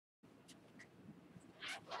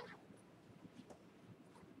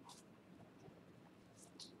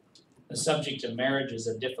The subject of marriage is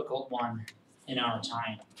a difficult one in our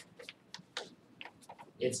time.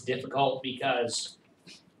 It's difficult because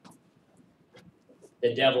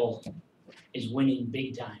the devil is winning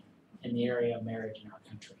big time in the area of marriage in our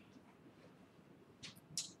country.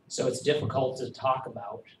 So it's difficult to talk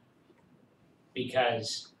about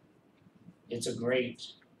because it's a great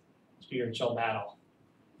spiritual battle.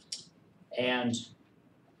 And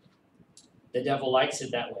the devil likes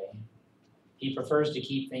it that way. He prefers to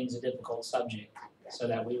keep things a difficult subject so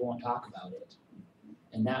that we won't talk about it.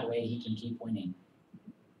 And that way he can keep winning.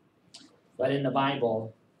 But in the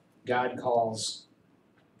Bible, God calls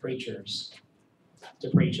preachers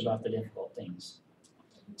to preach about the difficult things,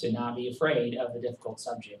 to not be afraid of the difficult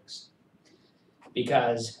subjects,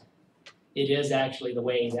 because it is actually the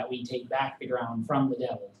way that we take back the ground from the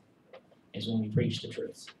devil, is when we preach the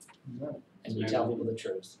truth, as we tell people the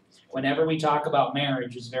truth. Whenever we talk about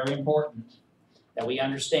marriage, it's very important that we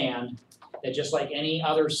understand that just like any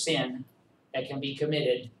other sin that can be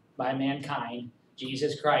committed by mankind,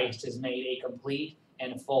 Jesus Christ has made a complete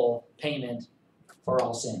and full payment for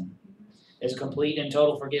all sin. There's complete and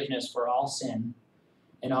total forgiveness for all sin.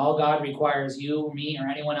 And all God requires you, me, or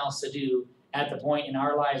anyone else to do at the point in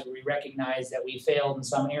our lives where we recognize that we failed in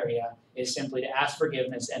some area is simply to ask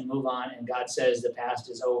forgiveness and move on. And God says the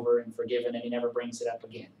past is over and forgiven, and he never brings it up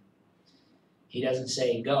again. He doesn't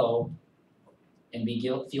say go and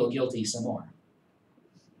feel guilty some more.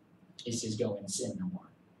 He says go and sin no more.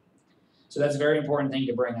 So that's a very important thing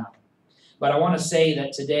to bring up. But I want to say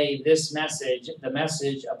that today this message, the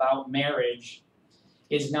message about marriage,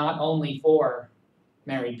 is not only for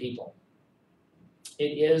married people.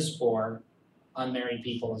 It is for unmarried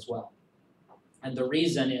people as well. And the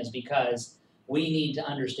reason is because we need to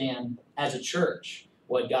understand as a church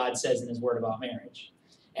what God says in his word about marriage.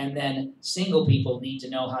 And then single people need to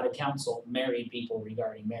know how to counsel married people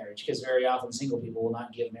regarding marriage, because very often single people will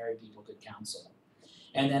not give married people good counsel.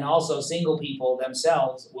 And then also single people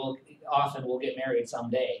themselves will get married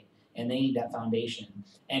someday, and they need that foundation.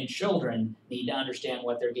 And children need to understand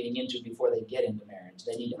what they're getting into before they get into marriage.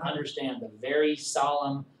 They need to understand the very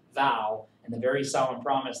solemn vow and the very solemn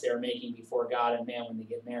promise they're making before God and man when they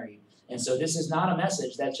get married. And so this is not a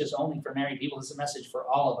message that's just only for married people. It's a message for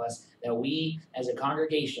all of us, that we as a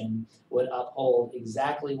congregation would uphold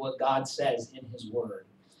exactly what God says in his word.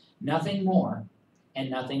 Nothing more and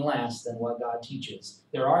nothing less than what God teaches.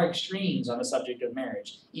 There are extremes on the subject of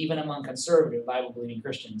marriage, even among conservative Bible-believing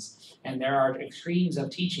Christians. And there are extremes of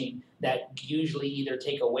teaching that usually either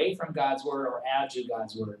take away from God's word or add to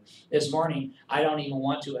God's word. This morning, I don't even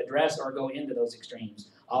want to address or go into those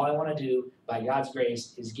extremes. All I want to do, by God's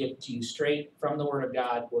grace, is give to you straight from the word of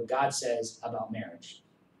God what God says about marriage.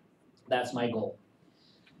 That's my goal.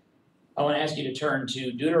 I want to ask you to turn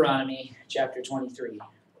to Deuteronomy chapter 23.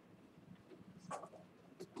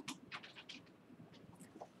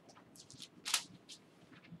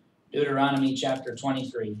 Deuteronomy chapter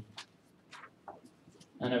 23.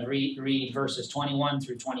 And I read verses 21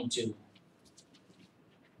 through 22.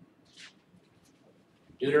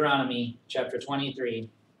 Deuteronomy chapter 23,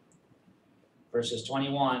 verses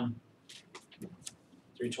 21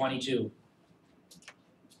 through 22.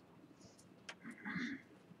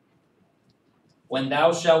 When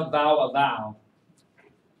thou shalt vow a vow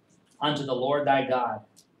unto the Lord thy God,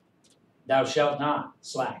 thou shalt not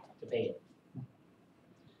slack to pay it.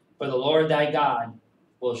 For the Lord thy God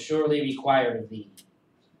will surely require of thee,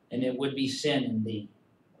 and it would be sin in thee.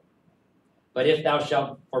 But if thou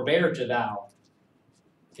shalt forbear to vow,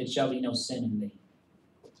 it shall be no sin in thee.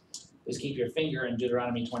 Please keep your finger in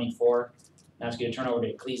Deuteronomy 24. I ask you to turn over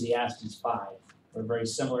to Ecclesiastes 5, where a very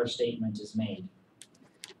similar statement is made.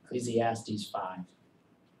 Ecclesiastes 5.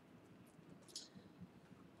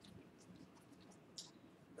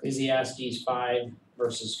 Ecclesiastes 5,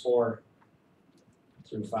 verses 4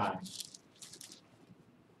 through 5.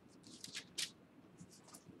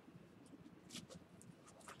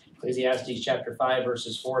 Ecclesiastes chapter 5,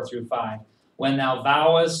 verses 4 through 5. When thou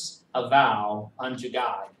vowest a vow unto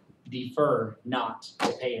God, defer not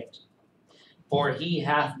to pay it, for he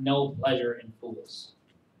hath no pleasure in fools.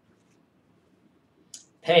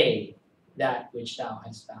 Pay that which thou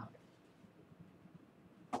hast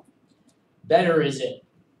vowed. Better is it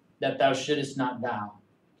that thou shouldest not vow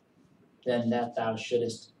than that thou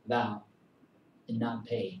shouldest vow and not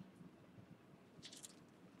pay.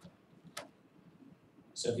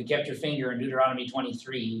 So if you kept your finger in Deuteronomy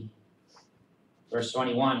 23, verse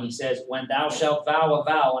 21, he says, When thou shalt vow a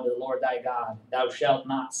vow unto the Lord thy God, thou shalt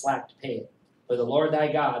not slack to pay it. For the Lord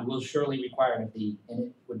thy God will surely require it of thee, and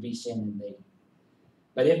it would be sin in thee.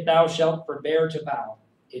 But if thou shalt forbear to vow,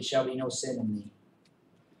 it shall be no sin in thee.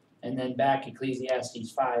 And then back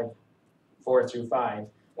Ecclesiastes 5:4-5.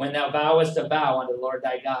 When thou vowest a vow unto the Lord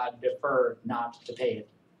thy God, defer not to pay it.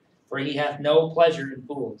 For he hath no pleasure in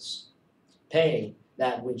fools. Pay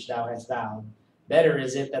that which thou hast vowed. Better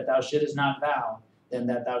is it that thou shouldest not vow than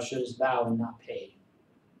that thou shouldest vow and not pay.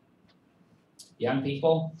 Young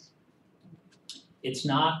people, it's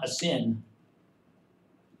not a sin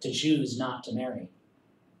to choose not to marry.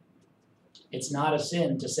 It's not a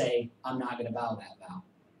sin to say, I'm not going to vow that vow.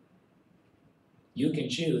 You can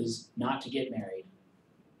choose not to get married,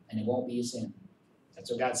 and it won't be a sin. That's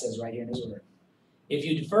what God says right here in His Word. If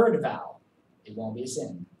you defer to vow, it won't be a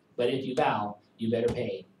sin. But if you vow, you better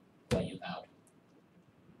pay what you vowed.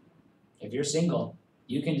 If you're single,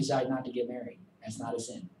 you can decide not to get married. That's not a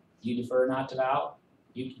sin. You defer not to vow,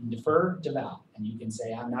 you can defer to vow, and you can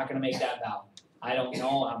say, I'm not going to make that vow. I don't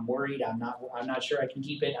know, I'm worried, I'm not sure I can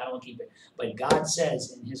keep it, I don't keep it. But God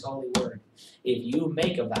says in His holy word, if you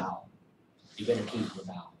make a vow, you better keep your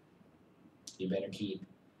vow. You better keep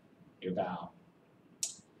your vow.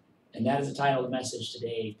 And that is the title of the message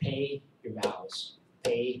today, Pay Your Vows.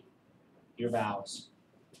 Pay your vows.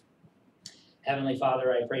 Heavenly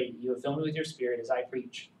Father, I pray that you have filled me with your Spirit as I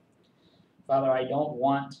preach. Father, I don't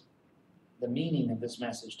want the meaning of this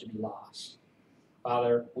message to be lost.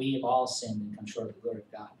 Father, we have all sinned and come short of the glory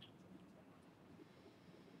of God.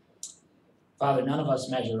 Father, none of us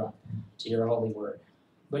measure up to your holy word,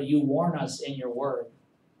 but you warn us in your word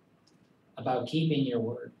about keeping your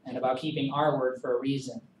word and about keeping our word for a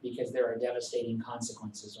reason, because there are devastating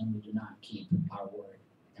consequences when we do not keep our word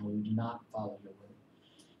and when we do not follow your word.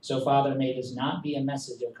 So, Father, may this not be a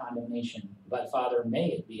message of condemnation, but, Father, may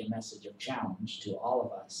it be a message of challenge to all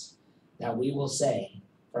of us, that we will say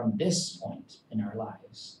from this point in our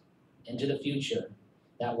lives into the future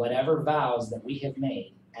that whatever vows that we have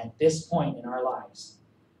made at this point in our lives,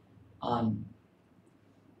 on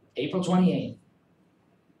April 28th,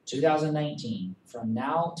 2019, from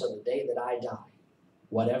now till the day that I die,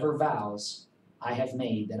 whatever vows I have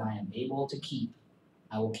made that I am able to keep,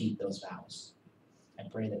 I will keep those vows. I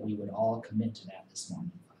pray that we would all commit to that this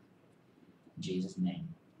morning. In Jesus' name,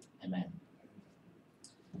 amen.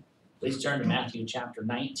 Please turn to Matthew chapter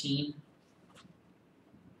 19.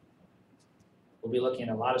 We'll be looking at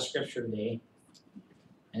a lot of scripture today,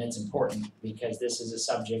 and it's important because this is a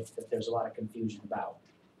subject that there's a lot of confusion about.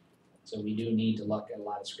 So we do need to look at a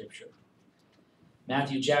lot of scripture.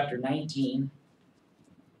 Matthew chapter 19,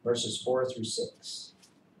 verses 4-6.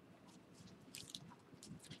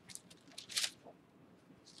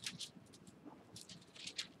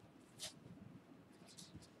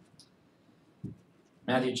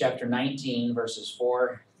 Matthew chapter 19, verses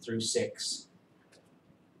 4-6.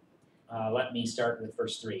 Let me start with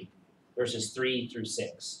verse 3. Verses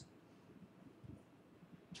 3-6.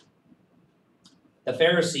 The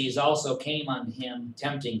Pharisees also came unto him,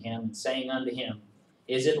 tempting him, and saying unto him,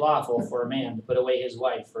 Is it lawful for a man to put away his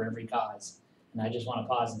wife for every cause? And I just want to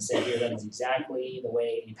pause and say here that is exactly the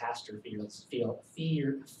way a pastor feels in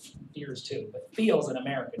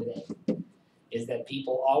America today. Is that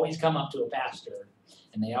people always come up to a pastor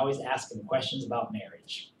and they always ask him questions about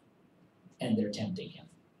marriage, and they're tempting him.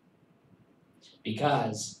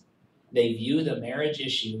 Because they view the marriage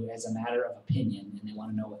issue as a matter of opinion, and they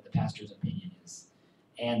want to know what the pastor's opinion is.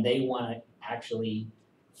 And they want to actually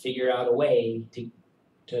figure out a way to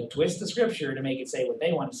twist the scripture to make it say what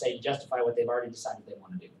they want to say, to justify what they've already decided they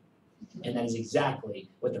want to do. And that is exactly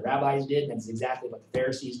what the rabbis did, and that's exactly what the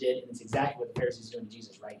Pharisees did, and it's exactly what the Pharisees are doing to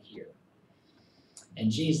Jesus right here. And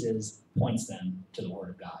Jesus points them to the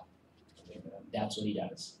Word of God. That's what he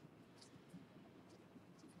does.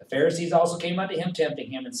 The Pharisees also came unto him, tempting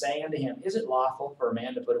him, and saying unto him, Is it lawful for a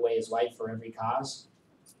man to put away his wife for every cause?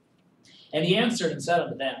 And he answered and said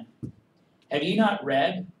unto them, Have ye not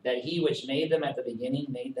read that he which made them at the beginning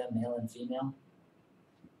made them male and female?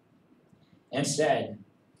 And said,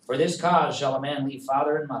 For this cause shall a man leave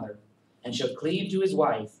father and mother, and shall cleave to his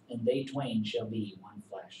wife, and they twain shall be one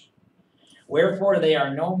flesh. Wherefore they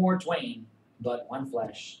are no more twain, but one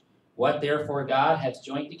flesh. What therefore God hath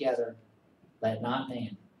joined together, let not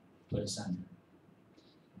man put asunder.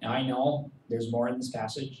 Now I know there's more in this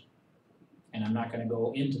passage, and I'm not going to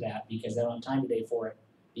go into that because I don't have time today for it,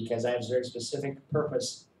 because I have a very specific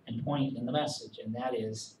purpose and point in the message, and that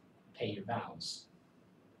is pay your vows.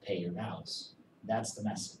 Pay your vows. That's the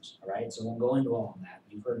message, all right? So we'll go into all of that.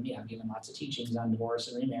 You've heard me. I've given lots of teachings on divorce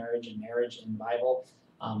and remarriage and marriage and Bible.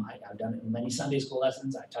 I've done it in many Sunday school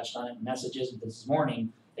lessons. I touched on it in messages this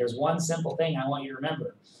morning. There's one simple thing I want you to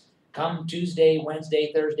remember. Come Tuesday,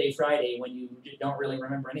 Wednesday, Thursday, Friday, when you don't really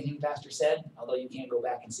remember anything the pastor said, although you can go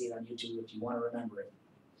back and see it on YouTube if you want to remember it.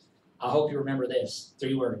 I hope you remember this.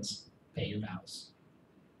 3 words. Pay your vows.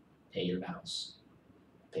 Pay your vows.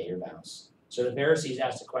 Pay your vows. So the Pharisees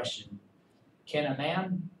asked a question. Can a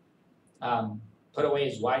man put away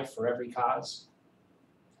his wife for every cause?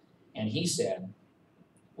 And he said,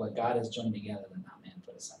 what God has joined together, let not man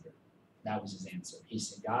put asunder. That was his answer. He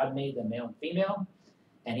said, God made them male and female,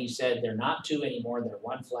 and he said they're not two anymore, they're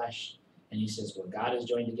one flesh. And he says, what God has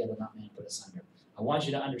joined together, not man put asunder. I want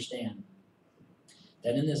you to understand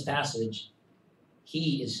that in this passage,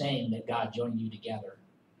 he is saying that God joined you together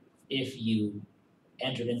if you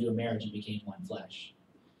entered into a marriage and became one flesh.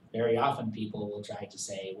 Very often people will try to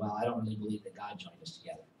say, well, I don't really believe that God joined us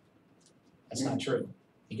together. That's not true.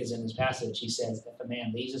 Because in this passage, he says, if a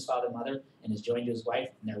man leaves his father and mother and is joined to his wife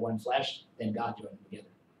and they're one flesh, then God joined them together.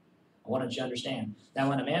 I want you to understand that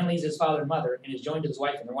when a man leaves his father and mother and is joined to his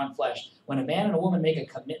wife and they're one flesh, when a man and a woman make a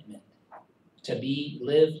commitment to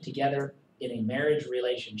live together in a marriage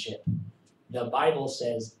relationship, the Bible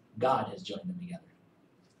says God has joined them together.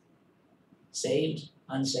 Saved,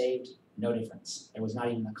 unsaved, no difference. There was not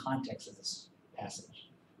even the context of this passage.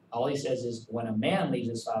 All he says is when a man leaves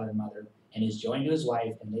his father and mother and is joined to his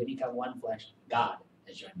wife and they become one flesh, God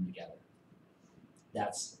has joined them together.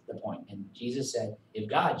 That's the point. And Jesus said, if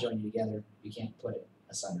God joined you together, you can't put it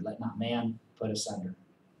asunder. Let not man put asunder.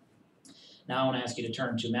 Now I want to ask you to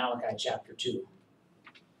turn to Malachi chapter 2.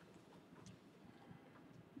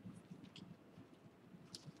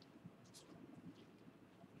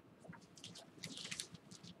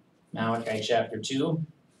 Malachi chapter 2,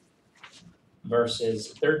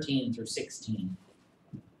 verses 13 through 16.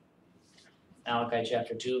 Malachi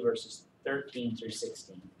chapter 2, verses 13 through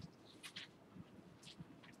 16.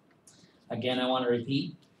 Again, I want to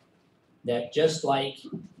repeat that just like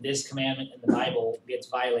this commandment in the Bible gets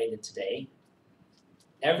violated today,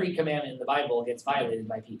 every commandment in the Bible gets violated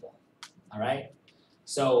by people. All right?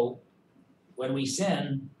 So when we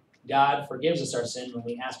sin, God forgives us our sin when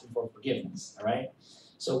we ask him for forgiveness. All right?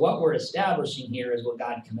 So what we're establishing here is what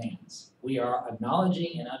God commands. We are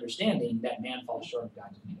acknowledging and understanding that man falls short of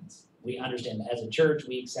God's commands. We understand that as a church,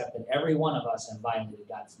 we accept that every one of us have violated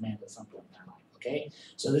God's command at some point in our life. Okay?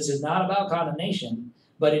 So this is not about condemnation,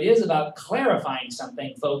 but it is about clarifying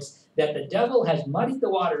something, folks, that the devil has muddied the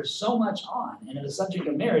waters so much on, and the subject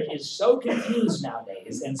of marriage is so confused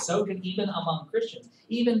nowadays, and so even among Christians,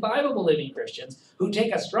 even Bible-believing Christians who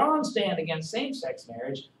take a strong stand against same-sex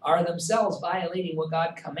marriage are themselves violating what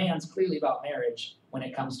God commands clearly about marriage when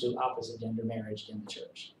it comes to opposite gender marriage in the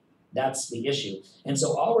church. That's the issue. And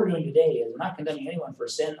so all we're doing today is we're not condemning anyone for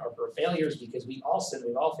sin or for failures because we all sin,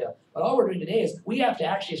 we've all failed. But all we're doing today is we have to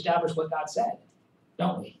actually establish what God said,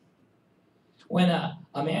 don't we? When a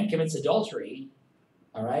man commits adultery,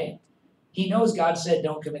 all right, he knows God said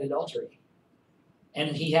don't commit adultery.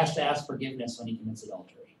 And he has to ask forgiveness when he commits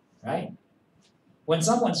adultery, right? When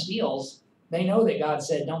someone steals, they know that God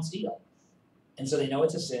said don't steal. And so they know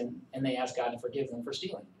it's a sin, and they ask God to forgive them for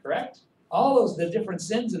stealing, correct? All the different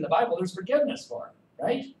sins in the Bible, there's forgiveness for,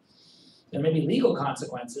 right? There may be legal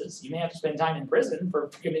consequences. You may have to spend time in prison for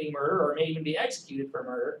committing murder or may even be executed for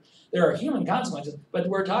murder. There are human consequences, but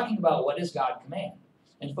we're talking about what does God command.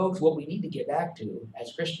 And folks, what we need to get back to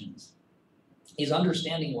as Christians is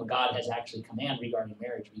understanding what God has actually commanded regarding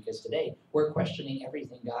marriage, because today we're questioning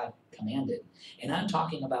everything God commanded. And I'm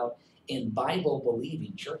talking about in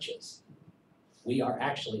Bible-believing churches. We are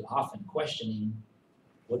actually often questioning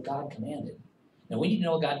what God commanded. Now, we need to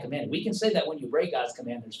know what God commanded. We can say that when you break God's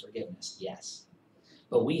command, there's forgiveness. Yes.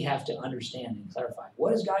 But we have to understand and clarify.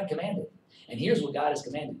 What has God commanded? And here's what God has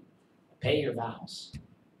commanded. Pay your vows.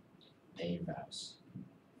 Pay your vows.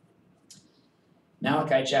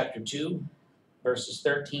 Malachi chapter 2, verses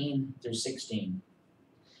 13 through 16.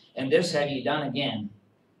 And this have ye done again,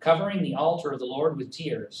 covering the altar of the Lord with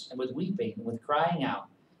tears, and with weeping, and with crying out,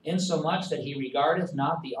 insomuch that he regardeth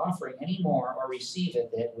not the offering any more, or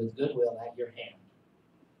receiveth it with goodwill at your hand.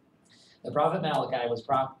 The prophet Malachi was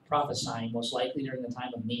prophesying most likely during the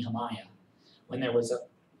time of Nehemiah, when there was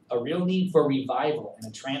a real need for revival and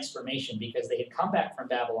a transformation, because they had come back from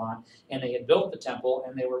Babylon, and they had built the temple,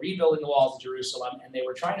 and they were rebuilding the walls of Jerusalem, and they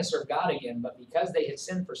were trying to serve God again, but because they had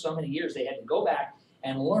sinned for so many years, they had to go back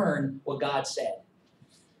and learn what God said.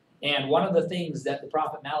 And one of the things that the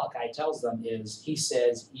prophet Malachi tells them is, he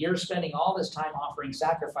says, you're spending all this time offering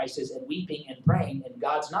sacrifices and weeping and praying, and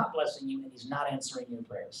God's not blessing you, and he's not answering your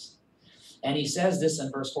prayers. And he says this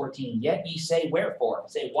in verse 14, yet ye say, wherefore?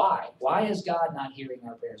 Say, why? Why is God not hearing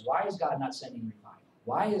our prayers? Why is God not sending revival?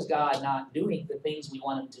 Why is God not doing the things we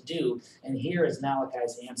want him to do? And here is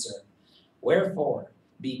Malachi's answer. Wherefore?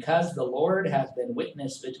 Because the Lord hath been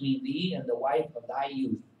witness between thee and the wife of thy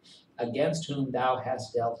youth, against whom thou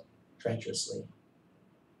hast dealt treacherously.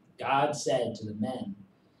 God said to the men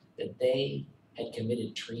that they had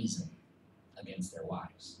committed treason against their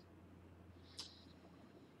wives.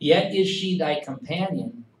 Yet is she thy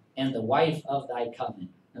companion and the wife of thy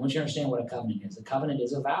covenant. I want you to understand what a covenant is. A covenant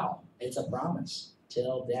is a vow. It's a promise.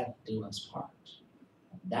 Till death do us part.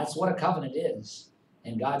 That's what a covenant is.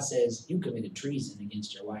 And God says, you committed treason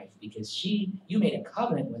against your wife because you made a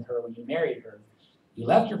covenant with her when you married her. You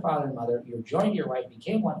left your father and mother, you joined your wife,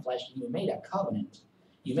 became one flesh, and you made a covenant.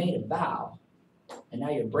 You made a vow, and now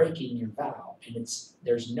you're breaking your vow. And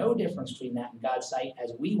there's no difference between that in God's sight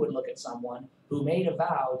as we would look at someone who made a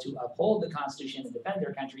vow to uphold the Constitution and defend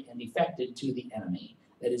their country and defected to the enemy.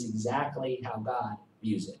 That is exactly how God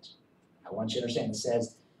views it. I want you to understand, it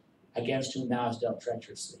says, against whom thou hast dealt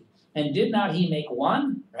treacherously. And did not he make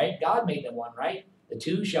one? Right? God made them one, right? The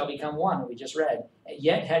two shall become one, we just read.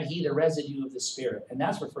 Yet had he the residue of the Spirit. And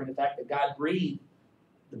that's referring to the fact that God breathed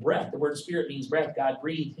the breath. The word spirit means breath. God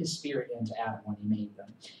breathed his spirit into Adam when he made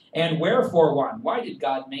them. And wherefore one? Why did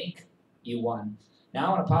God make you one? Now I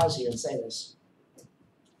want to pause here and say this.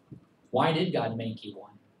 Why did God make you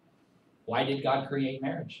one? Why did God create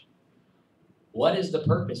marriage? What is the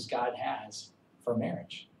purpose God has for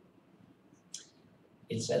marriage?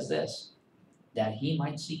 It says this, that he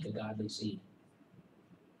might seek a godly seed.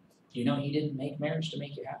 Do you know he didn't make marriage to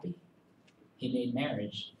make you happy? He made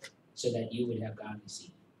marriage so that you would have godly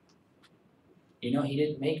seed. You know he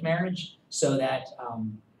didn't make marriage so that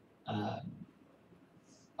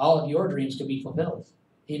all of your dreams could be fulfilled.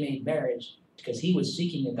 He made marriage because he was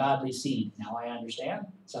seeking a godly seed. Now I understand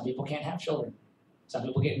some people can't have children. Some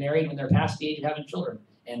people get married when they're past the age of having children,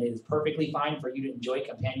 and it is perfectly fine for you to enjoy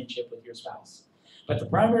companionship with your spouse. But the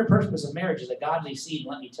primary purpose of marriage is a godly seed.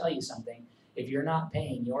 And let me tell you something. If you're not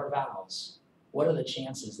paying your vows, what are the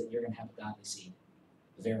chances that you're going to have a godly seed?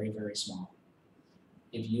 Very, very small.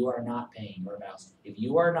 If you are not paying your vows, if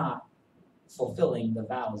you are not fulfilling the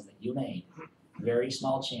vows that you made, very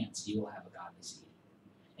small chance you will have a godly seed.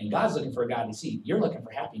 And God's looking for a godly seed. You're looking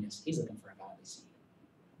for happiness. He's looking for a godly seed.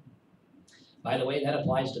 By the way, that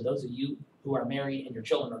applies to those of you who are married and your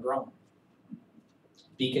children are grown.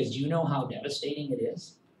 Because you know how devastating it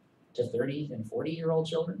is to 30 and 40-year-old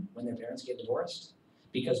children when their parents get divorced?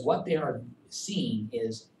 Because what they are seeing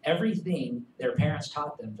is everything their parents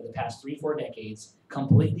taught them for the past 3-4 decades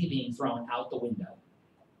completely being thrown out the window.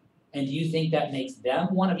 And do you think that makes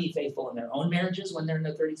them want to be faithful in their own marriages when they're in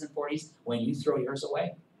their 30s and 40s when you throw yours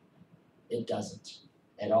away? It doesn't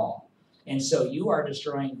at all. And so you are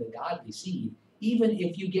destroying the godly seed. Even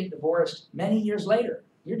if you get divorced many years later,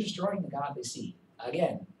 you're destroying the godly seed.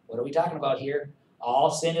 Again, what are we talking about here?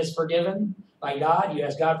 All sin is forgiven by God. You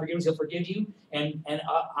ask God forgiveness, he'll forgive you. And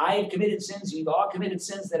I have committed sins. You've all committed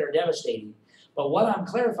sins that are devastating. But what I'm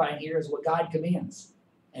clarifying here is what God commands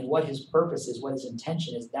and what his purpose is, what his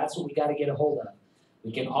intention is. That's what we got to get a hold of.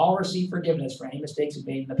 We can all receive forgiveness for any mistakes we've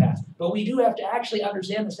made in the past. But we do have to actually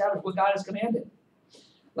understand and establish what God has commanded.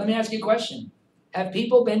 Let me ask you a question. Have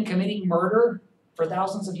people been committing murder for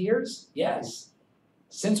thousands of years? Yes.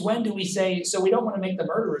 Since when do we say, so we don't want to make the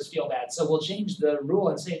murderers feel bad, so we'll change the rule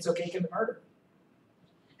and say it's okay to commit murder?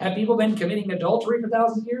 Have people been committing adultery for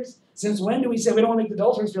thousands of years? Since when do we say we don't want to make the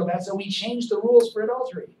adulterers feel bad, so we change the rules for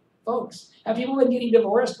adultery? Folks, have people been getting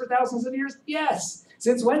divorced for thousands of years? Yes.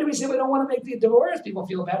 Since when do we say we don't want to make the divorced people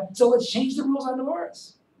feel bad, so let's change the rules on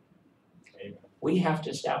divorce? Amen. We have to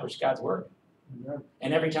establish God's word. Amen.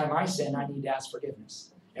 And every time I sin, I need to ask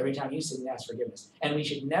forgiveness. Every time you sin, you ask forgiveness. And we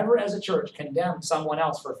should never, as a church, condemn someone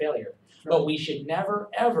else for failure. Right. But we should never,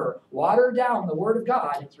 ever water down the Word of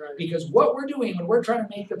God. That's right. Because what we're doing when we're trying to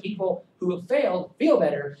make the people who have failed feel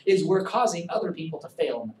better is we're causing other people to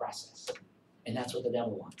fail in the process. And that's what the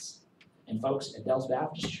devil wants. And folks, at Dells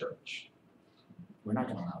Baptist Church, we're not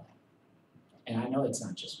going to allow that. And I know it's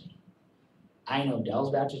not just me. I know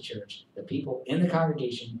Dells Baptist Church, the people in the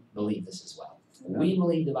congregation believe this as well. We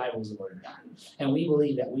believe the Bible is the Word of God. And we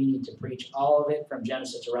believe that we need to preach all of it from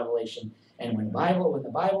Genesis to Revelation. And when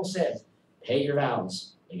the Bible says, pay your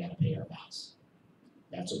vows, we got to pay our vows.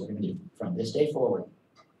 That's what we're going to do. From this day forward,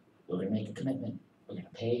 we're going to make a commitment. We're going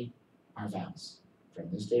to pay our vows. From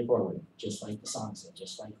this day forward, just like the song said,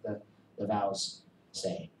 just like the vows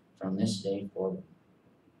say, from this day forward.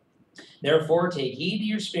 Therefore, take heed to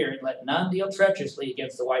your spirit, let none deal treacherously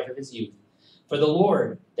against the wife of his youth. For the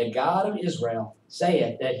Lord, the God of Israel,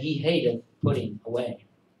 saith that he hateth putting away.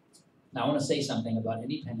 Now I want to say something about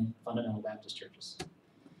independent fundamental Baptist churches.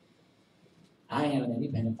 I am an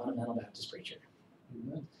independent fundamental Baptist preacher.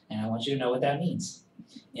 And I want you to know what that means.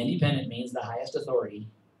 Independent means the highest authority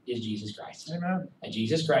is Jesus Christ. Amen. And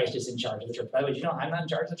Jesus Christ is in charge of the church. By the way, did you know I'm not in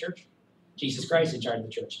charge of the church? Jesus Christ is in charge of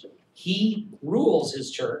the church. He rules his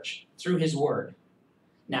church through his word.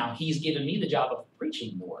 Now, he's given me the job of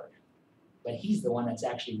preaching the word, but he's the one that's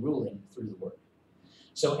actually ruling through the word.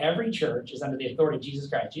 So every church is under the authority of Jesus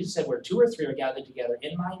Christ. Jesus said, where 2 or 3 are gathered together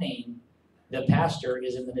in my name, the pastor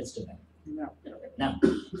is in the midst of them. No. Now,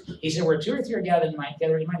 he said, where 2 or 3 are gathered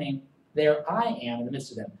together in my name, there I am in the midst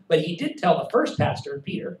of them. But he did tell the first pastor,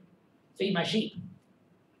 Peter, feed my sheep.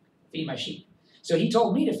 Feed my sheep. So he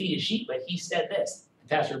told me to feed his sheep, but he said this. The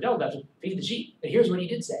pastor of Delta, feed the sheep. But here's what he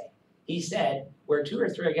did say. He said, where 2 or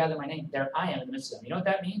 3 are gathered in my name, there I am in the midst of them. You know what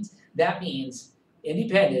that means? That means,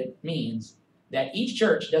 independent means that each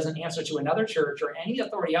church doesn't answer to another church or any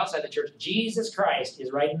authority outside the church. Jesus Christ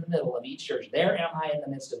is right in the middle of each church. There am I in the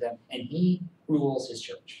midst of them, and he rules his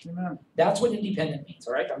church. Amen. That's what independent means,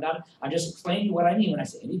 all right? I'm just explaining to you what I mean when I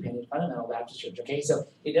say independent, fundamental Baptist church, okay? So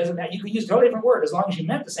it doesn't matter. You can use a totally different word as long as you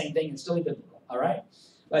meant the same thing and still be biblical, all right?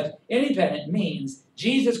 But independent means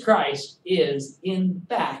Jesus Christ is, in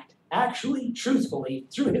fact, actually, truthfully,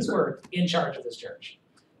 through his word, in charge of this church.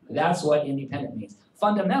 That's what independent means.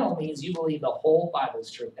 Fundamental means you believe the whole Bible is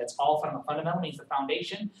true. That's all fundamental. Fundamental means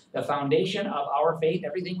the foundation of our faith.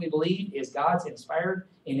 Everything we believe is God's inspired,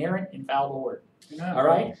 inerrant, infallible word. Amen. All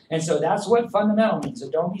right? And so that's what fundamental means. So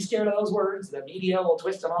don't be scared of those words. The media will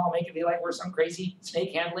twist them all, make it be like we're some crazy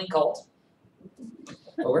snake-handling cult.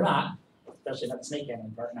 But we're not. Especially not the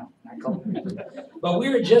snake-handling part. No, not cult. But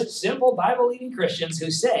we're just simple Bible-believing Christians who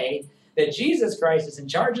say that Jesus Christ is in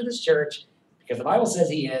charge of this church because the Bible says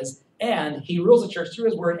he is, and he rules the church through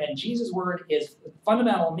his word, and Jesus' word is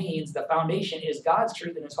fundamental, means the foundation is God's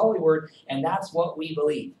truth and his holy word, and that's what we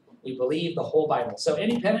believe. We believe the whole Bible. So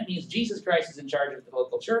independent means Jesus Christ is in charge of the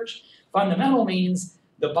local church. Fundamental means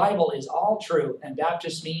the Bible is all true, and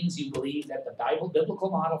Baptist means you believe that the biblical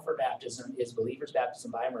model for baptism is believer's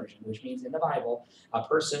baptism by immersion, which means in the Bible, a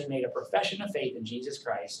person made a profession of faith in Jesus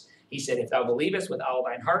Christ. He said, if thou believest with all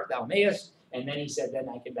thine heart, thou mayest, and then he said, then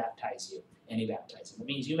I can baptize you. And he baptized him. It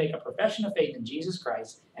means you make a profession of faith in Jesus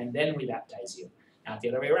Christ, and then we baptize you. Not the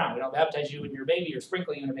other way around. We don't baptize you when you're a baby or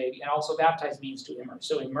sprinkle you in a baby. And also baptize means to immerse.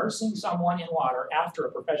 So immersing someone in water after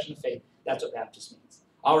a profession of faith, that's what Baptist means.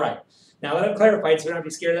 All right. Now that I've clarified, so we don't have to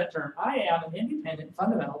be scared of that term. I am an independent,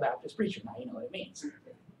 fundamental Baptist preacher. Now you know what it means.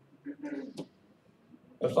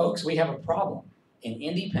 But folks, we have a problem in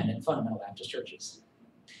independent, fundamental Baptist churches.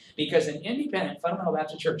 Because in independent, fundamental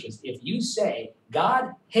Baptist churches, if you say,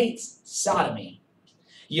 God hates sodomy,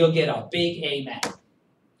 you'll get a big amen.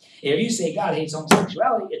 If you say God hates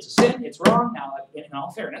homosexuality, it's a sin, it's wrong. Now, in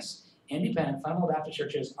all fairness, independent, fundamental Baptist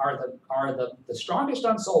churches are the strongest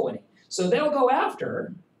on soul winning. So they'll go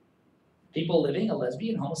after people living a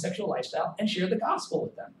lesbian, homosexual lifestyle and share the gospel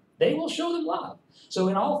with them. They will show them love. So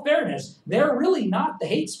in all fairness, they're really not the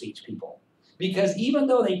hate speech people. Because even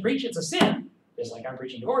though they preach it's a sin, just like I'm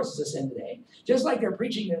preaching divorce is a sin today, just like they're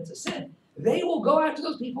preaching that it's a sin, they will go after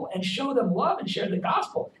those people and show them love and share the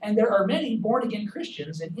gospel. And there are many born-again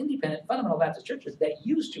Christians in independent, fundamental Baptist churches that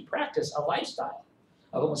used to practice a lifestyle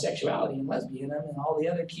of homosexuality and lesbianism and all the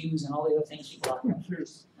other cues and all the other things people are doing.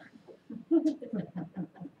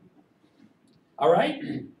 All right?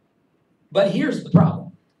 But here's the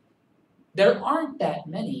problem. There aren't that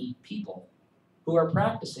many people who are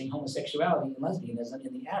practicing homosexuality and lesbianism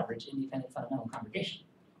in the average independent fundamental congregation.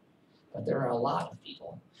 But there are a lot of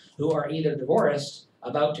people who are either divorced,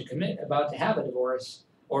 about to have a divorce,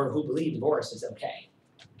 or who believe divorce is okay.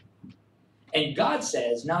 And God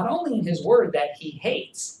says not only in his word that he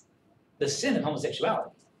hates the sin of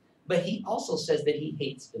homosexuality, but he also says that he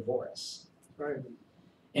hates divorce. Right.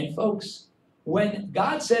 And folks, when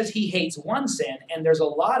God says he hates one sin, and there's a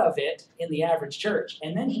lot of it in the average church,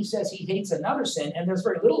 and then he says he hates another sin, and there's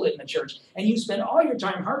very little in the church, and you spend all your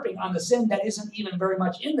time harping on the sin that isn't even very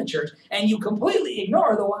much in the church, and you completely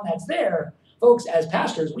ignore the one that's there, folks, as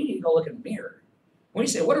pastors, we need to go look in the mirror. When we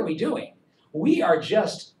say, what are we doing? We are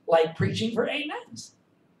just like preaching for amens.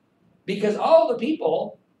 Because all the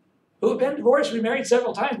people who have been divorced, remarried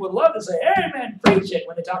several times would love to say, amen, preach it,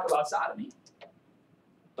 when they talk about sodomy.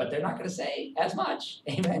 But they're not going to say as much,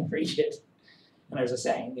 amen, preach it. And there's a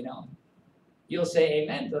saying, you'll say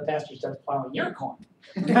amen until the pastor starts plowing your corn.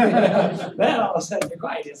 Then all of a sudden you're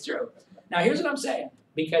quiet. It's true. Now here's what I'm saying,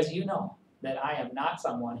 because you know that I am not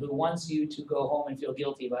someone who wants you to go home and feel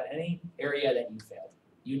guilty about any area that you failed.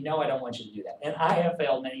 You know I don't want you to do that. And I have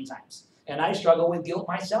failed many times. And I struggle with guilt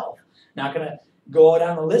myself. Not going to go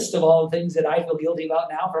down the list of all the things that I feel guilty about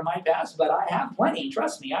now from my past, but I have plenty.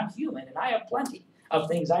 Trust me, I'm human, and I have plenty of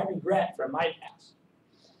things I regret from my past.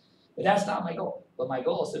 But that's not my goal. But my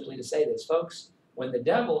goal is simply to say this, folks, when the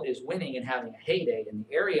devil is winning and having a heyday in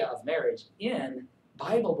the area of marriage in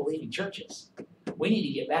Bible-believing churches, we need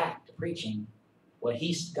to get back to preaching what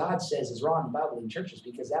God says is wrong in Bible-believing churches,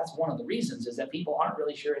 because that's one of the reasons, is that people aren't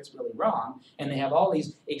really sure it's really wrong, and they have all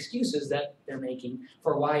these excuses that they're making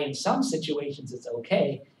for why in some situations it's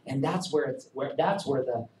okay, and that's where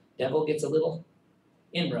the devil gets a little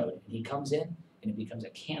inroad, and he comes in, and it becomes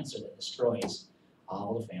a cancer that destroys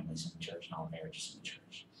all the families in the church and all the marriages in the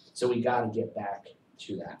church. So we got to get back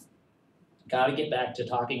to that. Got to get back to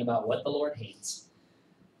talking about what the Lord hates.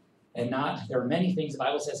 And there are many things the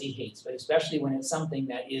Bible says he hates, but especially when it's something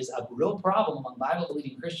that is a real problem among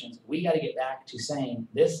Bible-believing Christians, we got to get back to saying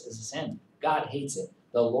this is a sin. God hates it.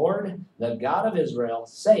 The Lord, the God of Israel,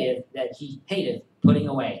 saith that he hateth putting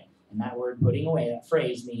away. And that word putting away, that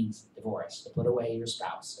phrase means divorce, to put away your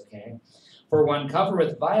spouse, okay? For one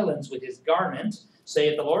covereth violence with his garment,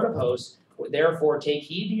 saith the Lord of hosts, therefore take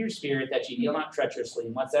heed to your spirit that ye deal not treacherously.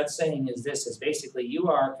 And what that's saying is this, is basically you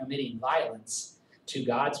are committing violence to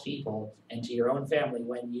God's people and to your own family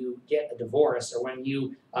when you get a divorce, or when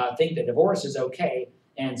you think that divorce is okay.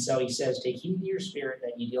 And so he says, take heed to your spirit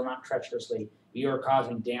that you deal not treacherously. You are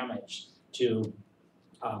causing damage to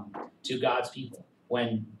God's people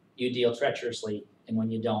when you deal treacherously and when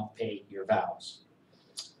you don't pay your vows.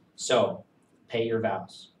 So, pay your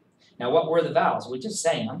vows. Now, what were the vows? We just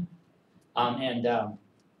sang them.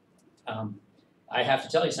 I have to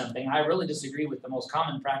tell you something. I really disagree with the most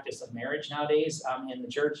common practice of marriage nowadays in the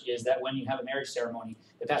church, is that when you have a marriage ceremony,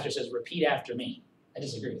 the pastor says, repeat after me. I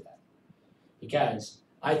disagree with that. Because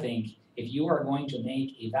I think if you are going to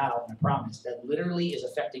make a vow and a promise that literally is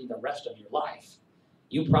affecting the rest of your life,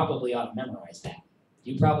 you probably ought to memorize that.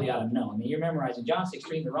 You probably ought to know. I mean, you're memorizing John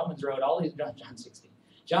 16, the Romans Road, all these,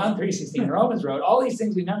 John 3:16, the Romans Road, all these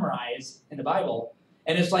things we memorize in the Bible.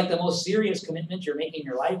 And it's like the most serious commitment you're making in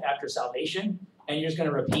your life after salvation. And you're just going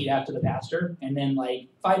to repeat after the pastor. And then like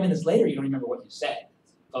 5 minutes later, you don't remember what you said.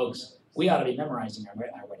 Folks, we ought to be memorizing our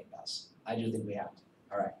wedding vows. I do think we have to.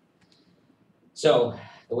 All right. So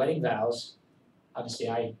the wedding vows, obviously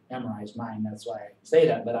I memorized mine. That's why I say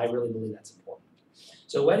that. But I really believe that's important.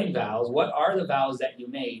 So wedding vows, what are the vows that you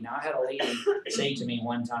made? Now I had a lady say to me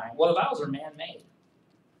one time, well, the vows are man-made.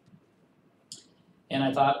 And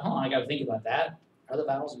I thought, I got to think about that. Are the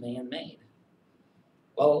vows man-made?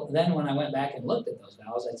 Well, then when I went back and looked at those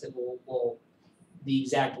vows, I said, well, the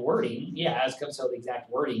exact wording, so the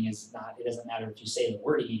exact wording is not, it doesn't matter if you say the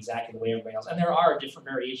wording exactly the way everybody else. And there are different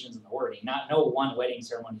variations in the wording. No one wedding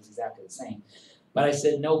ceremony is exactly the same. But I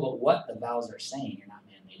said, no, but what the vows are saying are not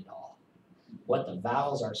man-made at all. What the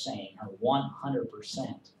vows are saying are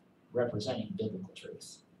 100% representing biblical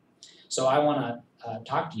truth. So I want to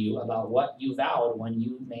talk to you about what you vowed when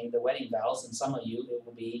you made the wedding vows, and some of you, it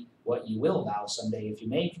will be what you will vow someday if you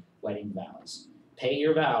make wedding vows. Pay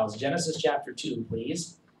your vows. Genesis chapter 2,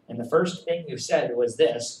 please. And the first thing you said was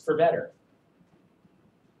this, for better.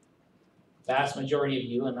 Vast majority of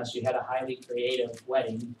you, unless you had a highly creative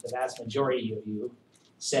wedding, the vast majority of you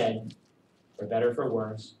said, for better, for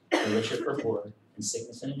worse, for richer, for poorer, in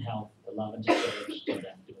sickness and in health, to love and to cherish, till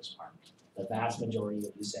death do us part. The vast majority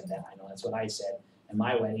of you said that. I know that's what I said in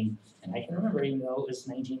my wedding, and I can remember even though it was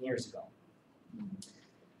 19 years ago.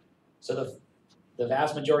 So the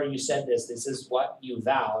vast majority of you said this is what you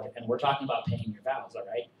vowed, and we're talking about paying your vows, all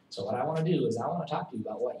right? So what I want to do is I want to talk to you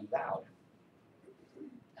about what you vowed.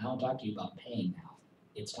 I want to talk to you about paying now.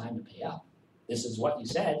 It's time to pay up. This is what you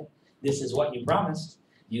said. This is what you promised.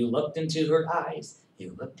 You looked into her eyes.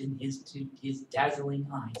 You looked in his dazzling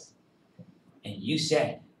eyes. And you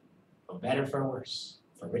said, for better, for worse,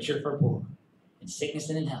 for richer, for poor, in sickness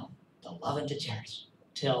and in health, to love and to cherish,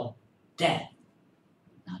 till death,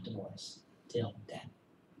 not divorce, till death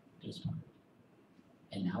do us part.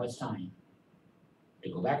 And now it's time to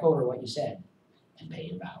go back over what you said and pay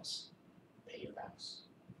your vows. Pay your vows.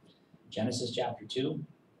 Genesis chapter 2,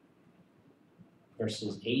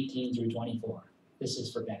 verses 18 through 24. This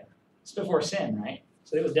is for better. It's before sin, right?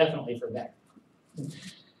 So it was definitely for better.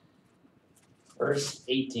 Verse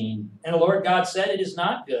 18, and the Lord God said, it is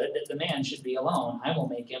not good that the man should be alone. I will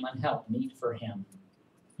make him an help meet for him.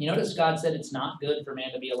 You notice God said it's not good for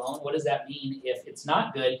man to be alone. What does that mean if it's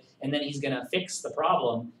not good and then he's going to fix the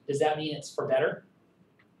problem? Does that mean it's for better?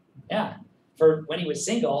 Yeah. For when he was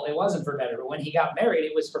single, it wasn't for better. But when he got married,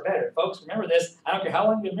 it was for better. Folks, remember this. I don't care how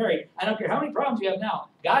long you've been married. I don't care how many problems you have now.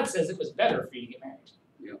 God says it was better for you to get married.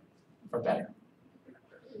 Yeah. For better.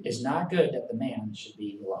 It's not good that the man should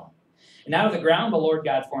be alone. And out of the ground the Lord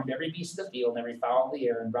God formed every beast of the field and every fowl of the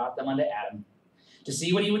air and brought them unto Adam to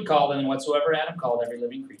see what he would call them. And whatsoever Adam called every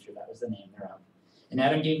living creature, that was the name thereof. And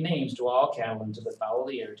Adam gave names to all cattle and to the fowl of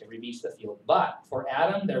the air, to every beast of the field. But for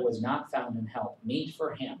Adam there was not found an help meet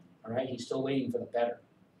for him. All right, he's still waiting for the better.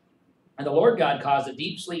 And the Lord God caused a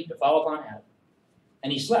deep sleep to fall upon Adam.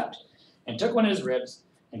 And he slept, and took one of his ribs,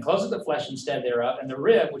 and closed the flesh instead thereof. And the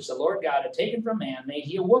rib which the Lord God had taken from man made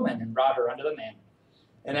he a woman, and brought her unto the man.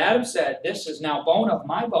 And Adam said, This is now bone of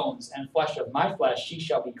my bones, and flesh of my flesh. She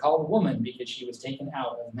shall be called woman, because she was taken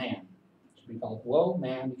out of man. She shall be called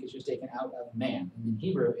man, because she was taken out of man. And in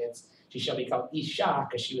Hebrew, she shall be called Isha,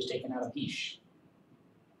 because she was taken out of Ish.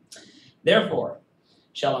 Therefore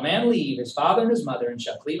shall a man leave his father and his mother, and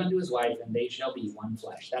shall cleave unto his wife, and they shall be one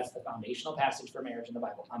flesh. That's the foundational passage for marriage in the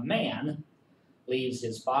Bible. A man leaves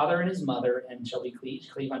his father and his mother, and shall be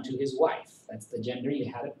cleave unto his wife. That's the gender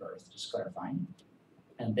you had at birth, just clarifying.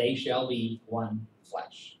 And they shall be one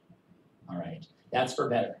flesh. All right, that's for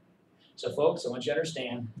better. So folks, I want you to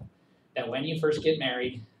understand that when you first get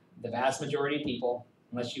married, the vast majority of people,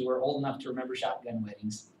 unless you were old enough to remember shotgun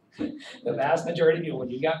weddings, the vast majority of people, when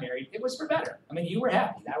you got married, it was for better. I mean, you were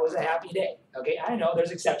happy. That was a happy day. Okay, I know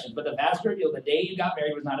there's exceptions, but the vast majority of the day you got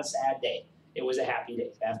married was not a sad day. It was a happy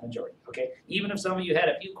day, vast majority. Okay, even if some of you had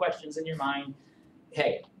a few questions in your mind,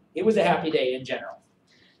 hey, it was a happy day in general.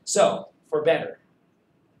 So, for better.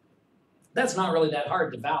 That's not really that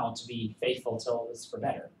hard to vow to be faithful till it's for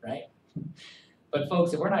better, right? But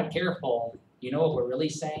folks, if we're not careful, you know what we're really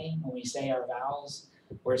saying when we say our vows?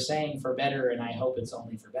 We're saying for better, and I hope it's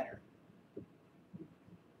only for better.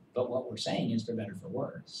 But what we're saying is for better, for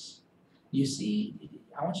worse. You see,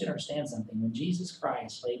 I want you to understand something. When Jesus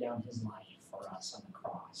Christ laid down his life for us on the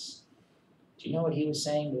cross, do you know what he was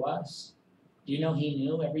saying to us? Do you know he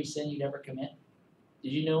knew every sin you'd ever commit?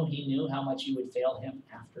 Did you know he knew how much you would fail him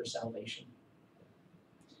after salvation?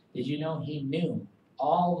 Did you know he knew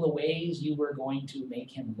all the ways you were going to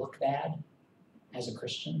make him look bad as a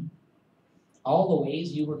Christian? All the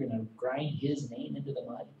ways you were going to grind his name into the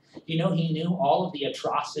mud? You know he knew all of the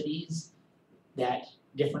atrocities that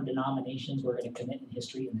different denominations were going to commit in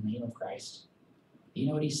history in the name of Christ? You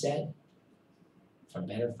know what he said? For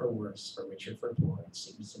better, for worse, for richer, for poor, in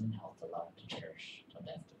sickness and in health, to love, to cherish, till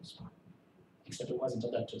death do us part. Except it wasn't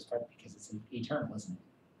till death do us part because it's eternal, isn't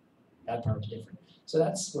it? That part was different. So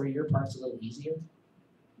that's where your part's a little easier.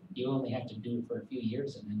 You only have to do it for a few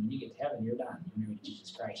years, and then when you get to heaven, you're done. You're married to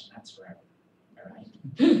Jesus Christ, and that's forever. All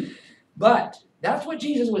right? But that's what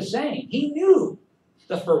Jesus was saying. He knew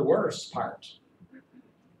the for worse part.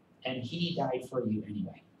 And he died for you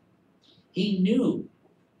anyway. He knew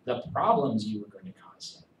the problems you were going to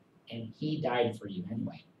cause him. And he died for you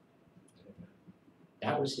anyway.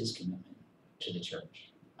 That was his commitment to the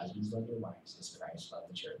church. Husbands, love your wives as Christ loved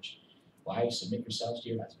the church. Wives, submit yourselves to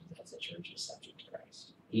your husbands as the church is subject to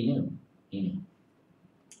Christ. He knew. He knew.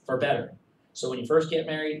 For better. So when you first get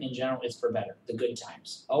married, in general, it's for better. The good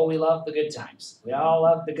times. Oh, we love the good times. We all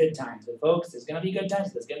love the good times. But folks, there's going to be good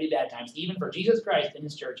times, there's going to be bad times. Even for Jesus Christ in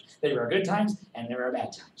his church, there are good times and there are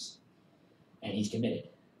bad times. And he's committed.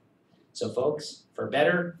 So folks, for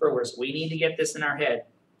better, for worse, we need to get this in our head.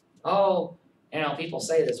 Oh, people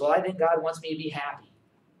say this. Well, I think God wants me to be happy.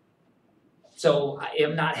 So I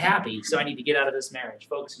am not happy, so I need to get out of this marriage.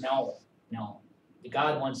 Folks, no.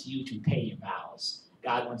 God wants you to pay your vows.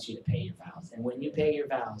 God wants you to pay your vows. And when you pay your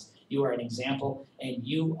vows, you are an example and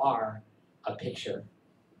you are a picture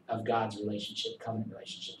of God's relationship, covenant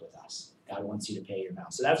relationship with us. God wants you to pay your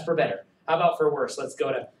vows. So that's for better. How about for worse? Let's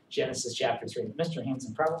go to Genesis chapter 3. Mr.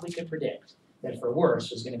 Hansen probably could predict that for worse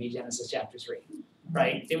was going to be Genesis chapter 3.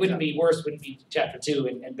 Right? It wouldn't be worse, wouldn't be chapter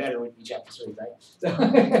 2, and better would be chapter 3, right?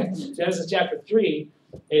 So Genesis chapter 3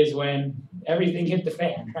 is when everything hit the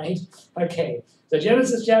fan, right? Okay, so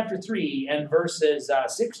Genesis chapter 3 and verses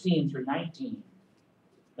 16 through 19.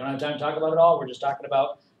 Don't have time to talk about it all. We're just talking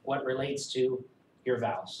about what relates to your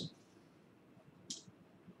vows.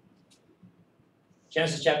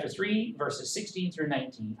 Genesis chapter 3, verses 16 through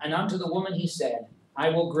 19. And unto the woman he said, I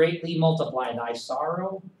will greatly multiply thy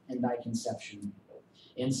sorrow and thy conception.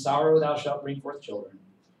 In sorrow thou shalt bring forth children,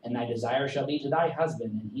 and thy desire shall be to thy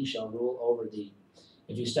husband, and he shall rule over thee.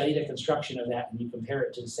 If you study the construction of that and you compare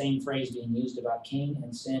it to the same phrase being used about Cain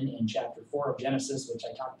and sin in chapter 4 of Genesis, which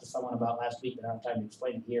I talked to someone about last week, but I don't have time to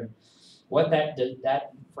explain it here. What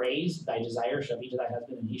that phrase, thy desire shall be to thy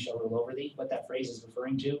husband and he shall rule over thee, what that phrase is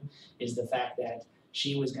referring to is the fact that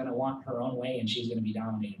she was going to want her own way and she was going to be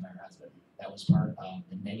dominated by her husband. That was part of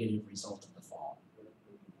the negative result of the fall.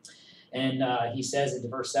 And he says in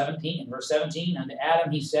verse 17, unto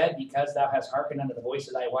Adam he said, because thou hast hearkened unto the voice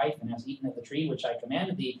of thy wife, and hast eaten of the tree which I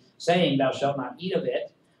commanded thee, saying, thou shalt not eat of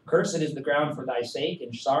it. Cursed is the ground for thy sake,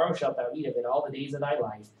 and sorrow shalt thou eat of it all the days of thy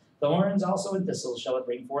life. Thorns also and thistles shall it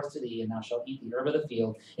bring forth to thee, and thou shalt eat the herb of the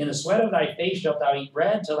field. In the sweat of thy face shalt thou eat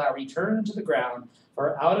bread, till thou return unto the ground.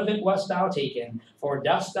 For out of it wast thou taken, for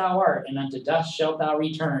dust thou art, and unto dust shalt thou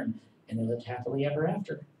return. And they lived happily ever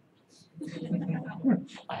after.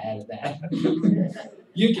 I added that.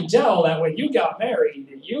 You can tell that when you got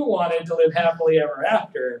married, you wanted to live happily ever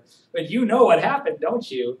after. But you know what happened,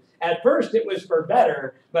 don't you? At first it was for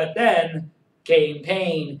better, but then came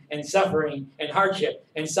pain and suffering and hardship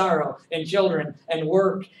and sorrow and children and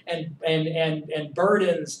work and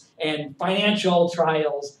burdens and financial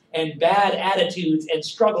trials and bad attitudes and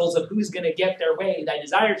struggles of who's going to get their way. Thy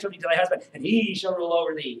desire shall be to thy husband, and he shall rule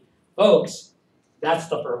over thee. Folks, that's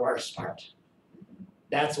the for worse part.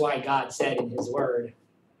 That's why God said in his word,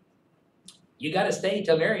 you got to stay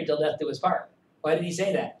till married till death do us part. Why did he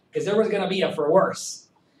say that? Because there was going to be a for worse.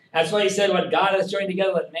 That's why he said, what God has joined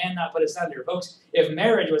together, let man not put asunder. Folks, if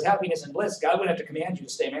marriage was happiness and bliss, God wouldn't have to command you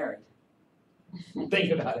to stay married.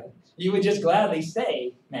 Think about it. You would just gladly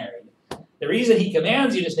stay married. The reason he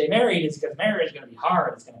commands you to stay married is because marriage is going to be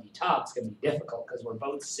hard. It's going to be tough. It's going to be difficult because we're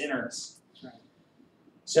both sinners. Right.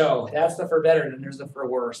 So that's the for better, and there's the for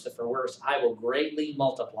worse. The for worse, I will greatly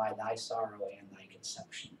multiply thy sorrow and thy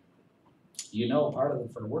conception. You know, part of the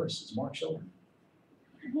for worse is more children.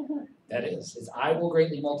 That is I will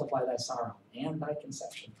greatly multiply thy sorrow and thy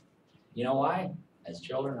conception. You know why? As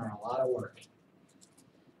children are a lot of work.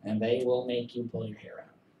 And they will make you pull your hair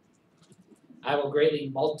out. I will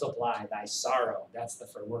greatly multiply thy sorrow. That's the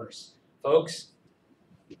for worse. Folks,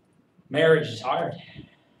 marriage is hard.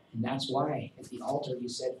 And that's why at the altar you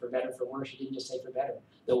said for better, for worse. You didn't just say for better.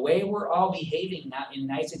 The way we're all behaving now in the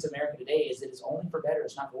United States of America today is that it's only for better.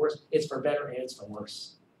 It's not for worse. It's for better and it's for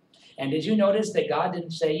worse. And did you notice that God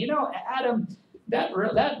didn't say, you know, Adam, that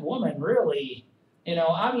woman really, you know,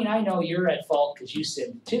 I mean, I know you're at fault because you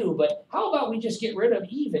sinned too, but how about we just get rid of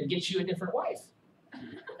Eve and get you a different wife?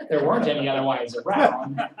 There weren't any other wives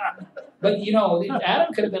around. But, you know,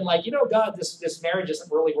 Adam could have been like, you know, God, this marriage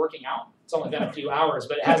isn't really working out. It's only been a few hours,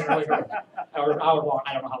 but it hasn't really been hour long.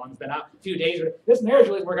 I don't know how long it's been out. A few days. But this marriage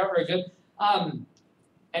really worked out very good.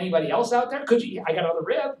 Anybody else out there? Could you? I got another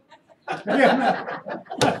rib.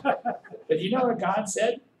 But you know what God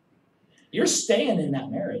said? You're staying in that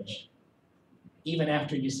marriage even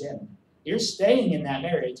after you sin. You're staying in that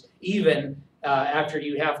marriage even after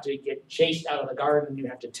you have to get chased out of the garden, you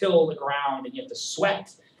have to till the ground, and you have to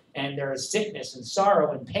sweat, and there is sickness and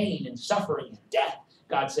sorrow and pain and suffering and death.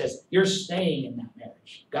 God says, you're staying in that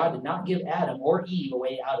marriage. God did not give Adam or Eve a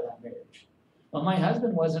way out of that marriage. Well, my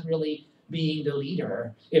husband wasn't really being the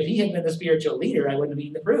leader. If he had been the spiritual leader, I wouldn't have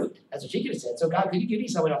eaten the fruit. That's what she could have said. So God, could you give me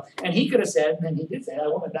someone else? And he could have said, and he did say, that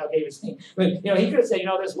woman thou gavest me. But, you know, he could have said, you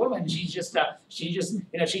know, this woman, she just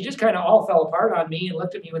kind of all fell apart on me and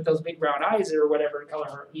looked at me with those big brown eyes or whatever color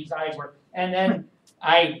her Eve's eyes were. And then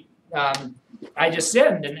I just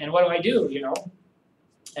sinned. And what do I do, you know?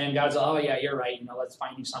 And God's like, oh, yeah, you're right. You know, let's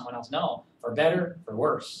find you someone else. No, for better, for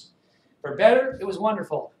worse. For better, it was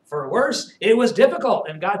wonderful. For worse, it was difficult.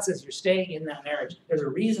 And God says, you're staying in that marriage. There's a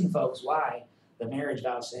reason, folks, why the marriage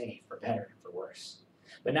vows say for better, for worse.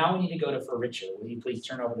 But now we need to go to for richer. Will you please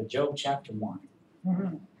turn over to Job chapter 1?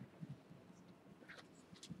 Mm-hmm.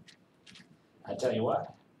 I tell you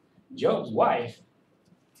what, Job's wife